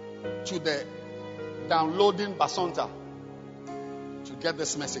to the downloading Basonta to get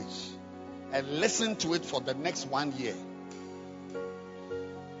this message and listen to it for the next 1 year.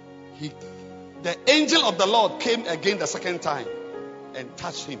 The angel of the Lord came again the second time and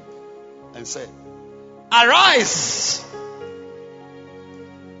touched him and said, "Arise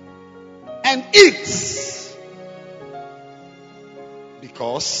and eat."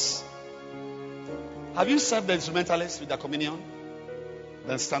 Because, have you served the instrumentalists with the communion?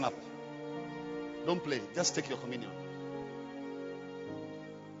 Then stand up. Don't play. Just take your communion.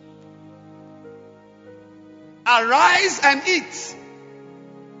 Arise and eat.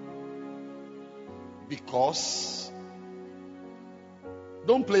 Because,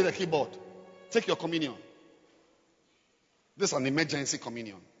 don't play the keyboard. Take your communion. This is an emergency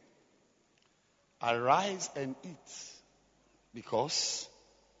communion. Arise and eat. Because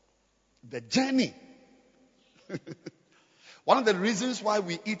the journey One of the reasons why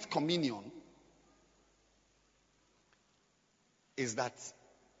we eat communion is that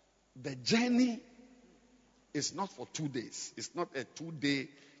the journey is not for 2 days. It's not a 2-day,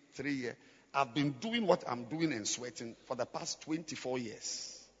 3-year. I've been doing what I'm doing and sweating for the past 24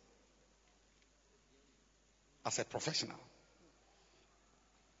 years as a professional.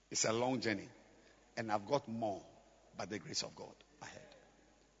 It's a long journey, and I've got more by the grace of God ahead.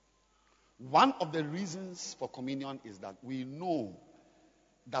 One of the reasons for communion is that we know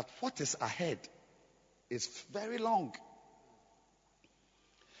that what is ahead is very long.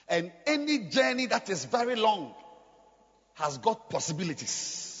 And any journey that is very long has got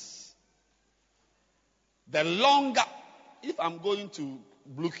possibilities. The longer, if I'm going to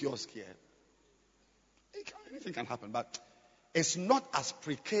Blue Kiosk here, anything can happen, but it's not as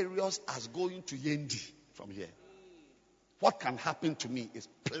precarious as going to Yendi from here. What can happen to me is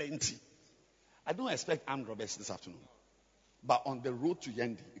plenty. I don't expect armed robbers this afternoon. But on the road to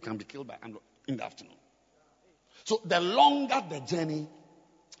Yendi, you can be killed by armed robbers in the afternoon. So the longer the journey,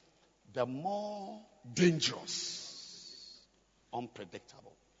 the more dangerous,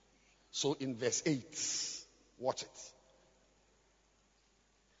 unpredictable. So in verse 8, watch it.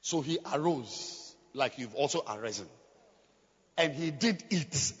 So he arose like you've also arisen. And he did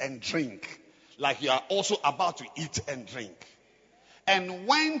eat and drink like you are also about to eat and drink. And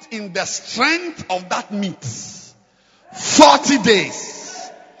went in the strength of that meat 40 days,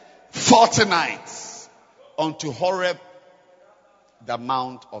 40 nights unto Horeb, the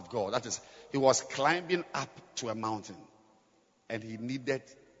mount of God. That is, he was climbing up to a mountain and he needed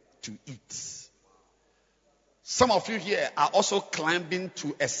to eat. Some of you here are also climbing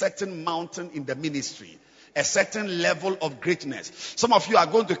to a certain mountain in the ministry, a certain level of greatness. Some of you are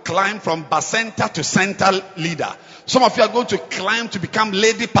going to climb from bacenta to center leader. Some of you are going to climb to become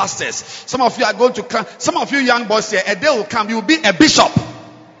lady pastors. Some of you are going to climb. Some of you young boys here, a day will come, you will be a bishop.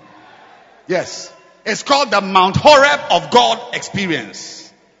 Yes. It's called the Mount Horeb of God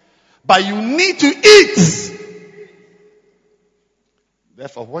experience. But you need to eat.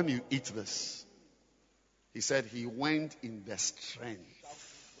 Therefore, when you eat this, he said he went in the strength.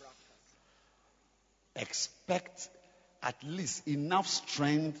 Expect at least enough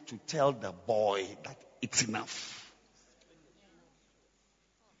strength to tell the boy that it's enough.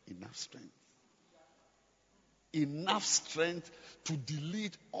 Enough strength. Enough strength to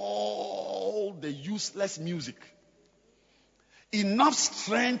delete all the useless music. Enough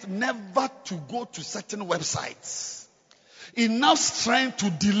strength never to go to certain websites. Enough strength to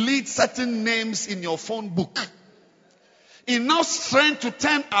delete certain names in your phone book. Enough strength to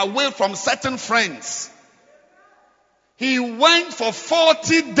turn away from certain friends. He went for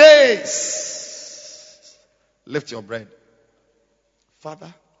 40 days. Lift your bread.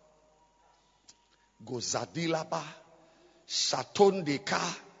 Father, Gozadilaba, Shatondeka,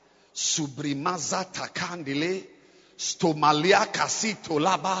 Subrimaza Takandile, Stomalia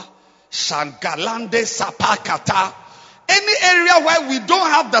Kasitolaba, Shangalande Sapakata. Any area where we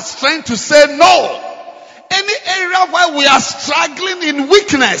don't have the strength to say no. Any area where we are struggling in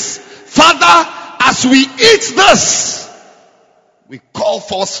weakness. Father, as we eat this, we call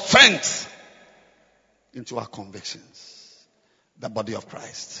for strength into our convictions. The body of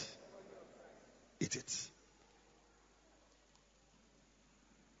Christ. Eat it.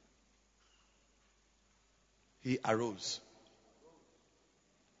 He arose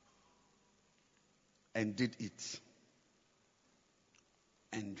and did eat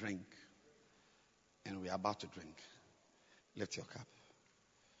and drink. And we are about to drink. Lift your cup.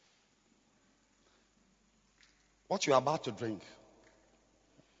 What you are about to drink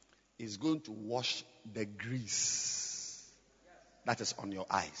is going to wash the grease that is on your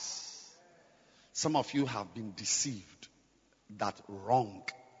eyes. Some of you have been deceived that wrong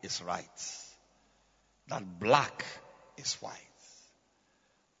is right, that black is white.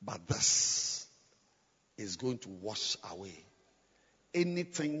 But this is going to wash away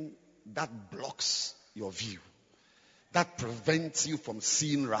anything that blocks your view, that prevents you from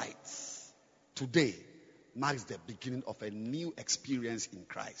seeing right. Today marks the beginning of a new experience in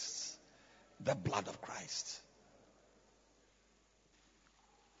Christ, the blood of Christ.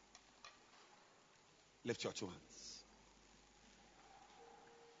 Lift your two hands.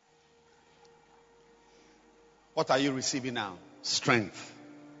 What are you receiving now? Strength.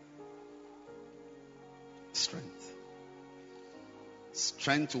 Strength.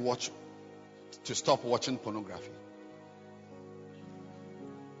 Strength to stop watching pornography.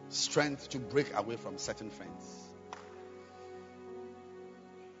 Strength to break away from certain friends.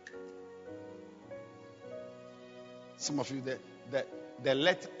 Some of you, they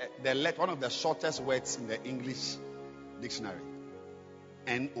let one of the shortest words in the English dictionary.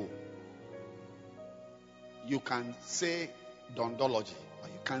 N-O. You can say dondology,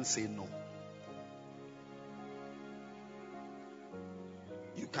 but you can't say no.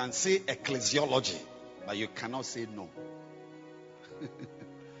 You can say ecclesiology, but you cannot say no.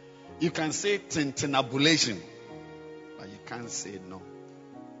 You can say tintinabulation, but you can't say no.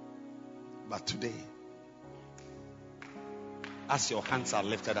 But today, as your hands are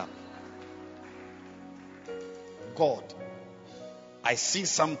lifted up, God, I see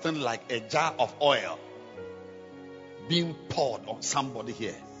something like a jar of oil being poured on somebody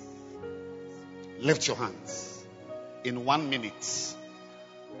here. Lift your hands. In 1 minute,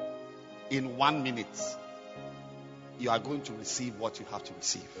 in 1 minute, you are going to receive what you have to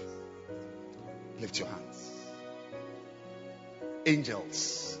receive. Lift your hands.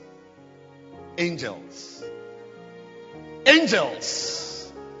 Angels, angels,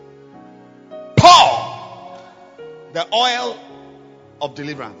 angels, pour the oil of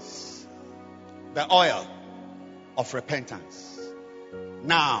deliverance, the oil of repentance.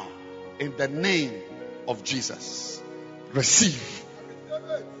 Now, in the name of Jesus, receive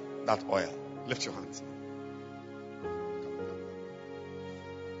that oil. Lift your hands.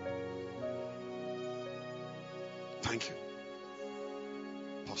 Thank you.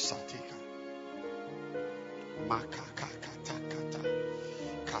 Posatika. Makakatakata.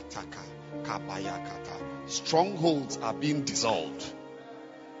 Kataka. Kabayakata. Strongholds are being dissolved.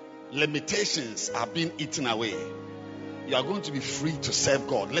 Limitations are being eaten away. You are going to be free to serve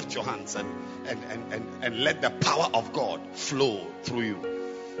God. Lift your hands and let the power of God flow through you.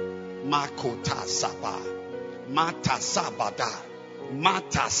 Makota Saba. Mata Sabada.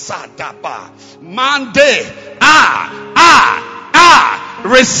 Mata Sadaba. Mande.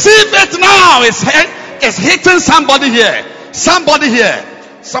 Receive it now. It's hitting somebody here. Somebody here.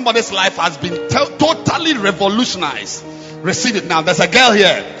 Somebody's life has been totally revolutionized. Receive it now. There's a girl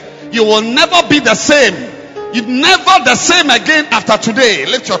here. You will never be the same. You're never the same again after today.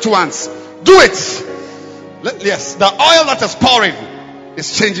 Lift your two hands. Do it. Yes, the oil that is pouring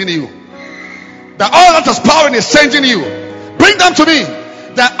is changing you. The oil that is pouring is changing you. Bring them to me.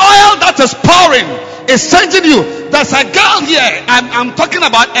 The oil that is pouring is changing you. There's a girl here. I'm talking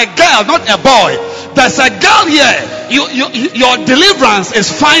about a girl, not a boy. There's a girl here. Your deliverance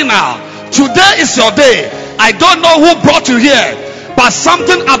is final. Today is your day. I don't know who brought you here, but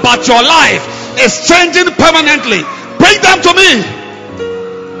something about your life is changing permanently. Bring them to me.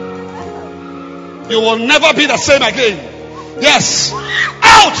 You will never be the same again. Yes.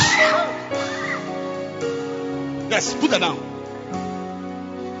 Out. Yes, put them down.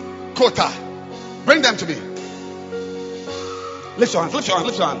 Kota. Bring them to me. Lift your hands, lift your hands,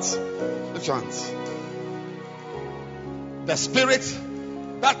 lift your hands. Lift your hands. The spirit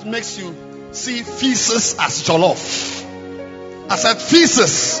that makes you see feces as jollof. I said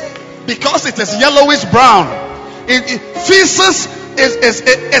feces because it is yellowish brown. Feces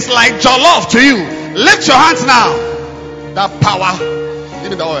is like jollof to you. Lift your hands now. That power.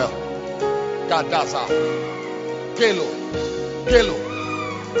 Give me the oil. Gadaza. Gelo. Gelo.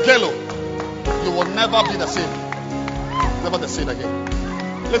 Gelo. You will never be the same. Never the same again.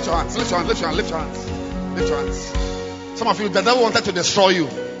 Lift your hands. Lift your hands. Lift your hands. Lift your hands. Lift your hands. Some of you, the devil wanted to destroy you.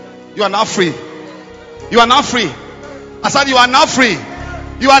 You are now free. You are now free. I said you are now free.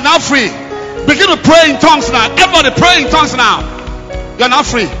 You are now free. Begin to pray in tongues now. Everybody pray in tongues now. You are now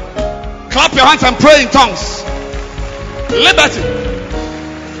free. Clap your hands and pray in tongues. Liberty.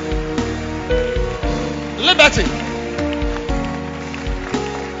 Liberty.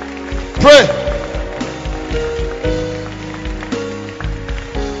 Pray.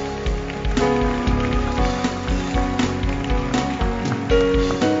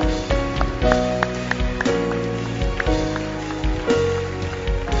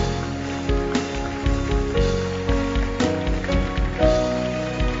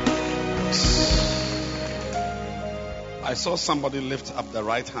 I saw somebody lift up the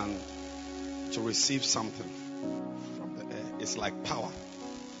right hand to receive something from the air. It's like power.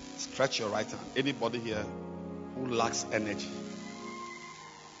 Stretch your right hand. Anybody here who lacks energy,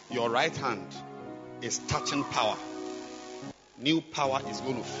 your right hand is touching power. New power is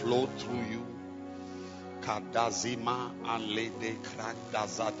going to flow through you. Kadazima and Lede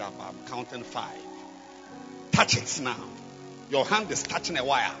Krakdazadaba. I'm counting 5. Touch it now. Your hand is touching a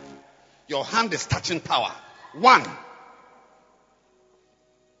wire. Your hand is touching power. 1,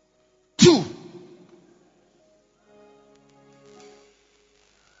 2,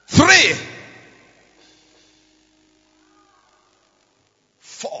 3,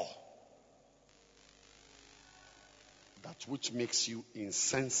 4. That which makes you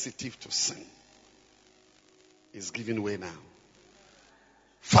insensitive to sin is giving way now.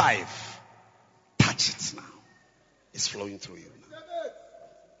 5. Touch it now. It's flowing through you now.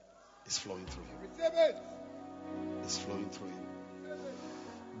 It's flowing through you. It's flowing through you.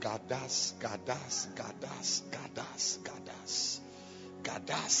 Gadas, gadas, gadas, gadas, gadas.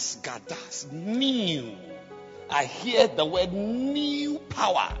 Gadas, gadas. New. I hear the word new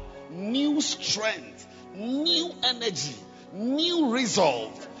power, new strength, new energy, new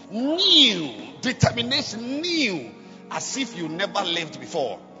resolve, new determination, new. As if you never lived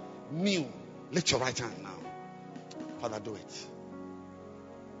before. New. Lift your right hand now. Father, do it.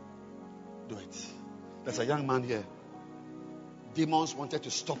 Do it. There's a young man here. Demons wanted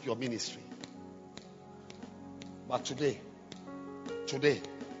to stop your ministry. But today,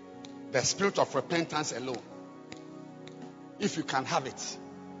 the spirit of repentance alone, if you can have it,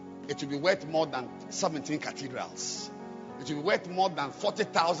 it will be worth more than 17 cathedrals. It will be worth more than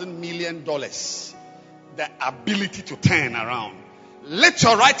 $40,000 million. The ability to turn around. Lift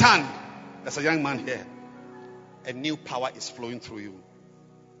your right hand. There's a young man here. A new power is flowing through you.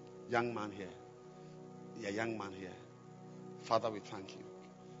 Young man here. Yeah, young man here. Father, we thank you.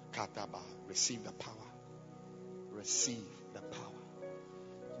 Kataba, receive the power. Receive the power.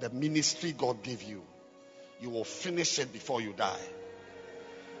 The ministry God gave you, you will finish it before you die.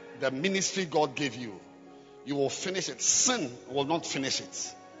 The ministry God gave you, you will finish it. Sin will not finish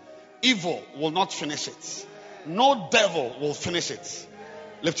it. Evil will not finish it. No devil will finish it.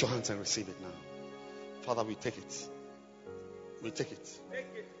 Lift your hands and receive it now. Father, we take it. We take it.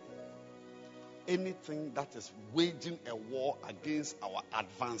 Anything that is waging a war against our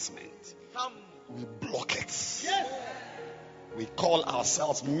advancement, we block it. Yes. We call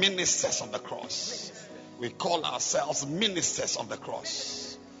ourselves ministers of the cross. We call ourselves ministers of the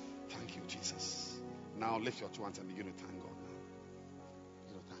cross. Thank you, Jesus. Now lift your two hands and begin to thank God now.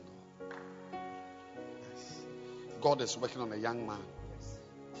 Begin to thank God. Yes. God is working on a young man.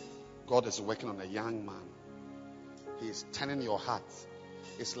 God is working on a young man. He is turning your heart.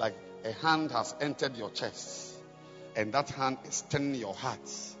 It's like a hand has entered your chest, and that hand is turning your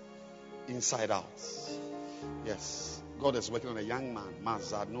heart inside out. Yes, God is working on a young man.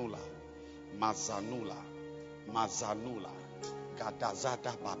 Mazanula,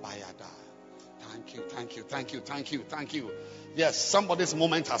 Gadazada Babayada. Thank you. Yes, somebody's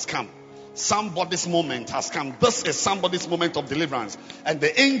moment has come. Somebody's moment has come. This is somebody's moment of deliverance, and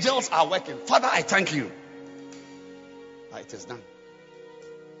the angels are working. Father, I thank you. It is done.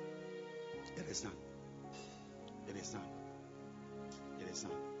 It is done. It is done. It is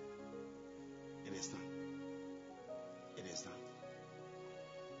done. It is done. It is done.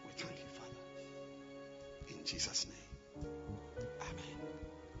 We thank you, Father. In Jesus' name. Amen.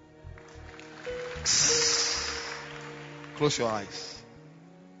 Close your eyes.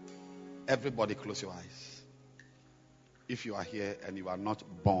 Everybody close your eyes. If you are here and you are not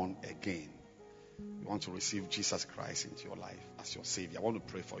born again, you want to receive Jesus Christ into your life as your Savior, I want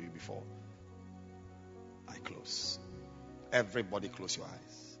to pray for you before I close. Everybody close your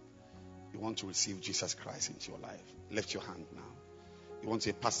eyes. You want to receive Jesus Christ into your life. Lift your hand now. You want to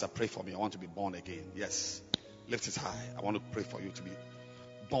say, Pastor, pray for me. I want to be born again. Yes. Lift it high. I want to pray for you to be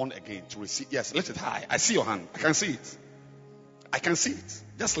born again. To receive. Yes, lift it high. I see your hand. I can see it. I can see it.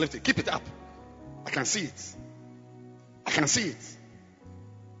 Just lift it. Keep it up. I can see it. I can see it.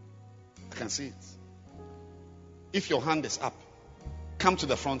 I can see it. If your hand is up, come to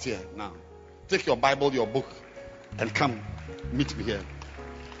the front here now. Take your Bible, your book, and come meet me here.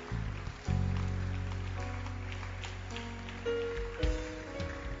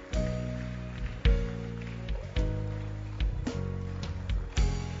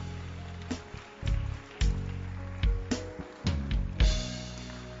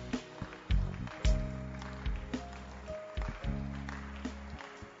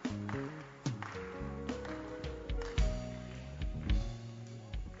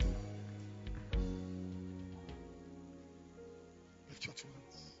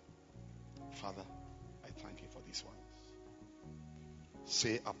 Father, I thank you for these ones.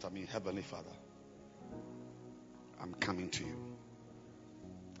 Say after me, Heavenly Father, I'm coming to you.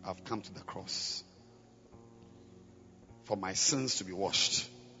 I've come to the cross for my sins to be washed.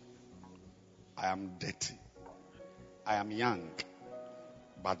 I am dirty. I am young,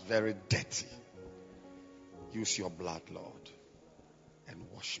 but very dirty. Use your blood, Lord, and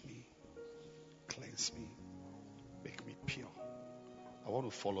wash me, cleanse me, make me pure. I want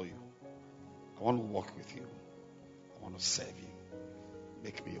to follow you. I want to walk with you. I want to serve you.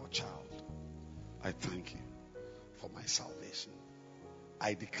 Make me your child. I thank you for my salvation.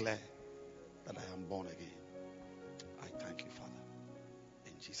 I declare that I am born again. I thank you, Father.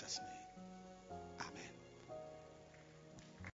 In Jesus' name. Amen.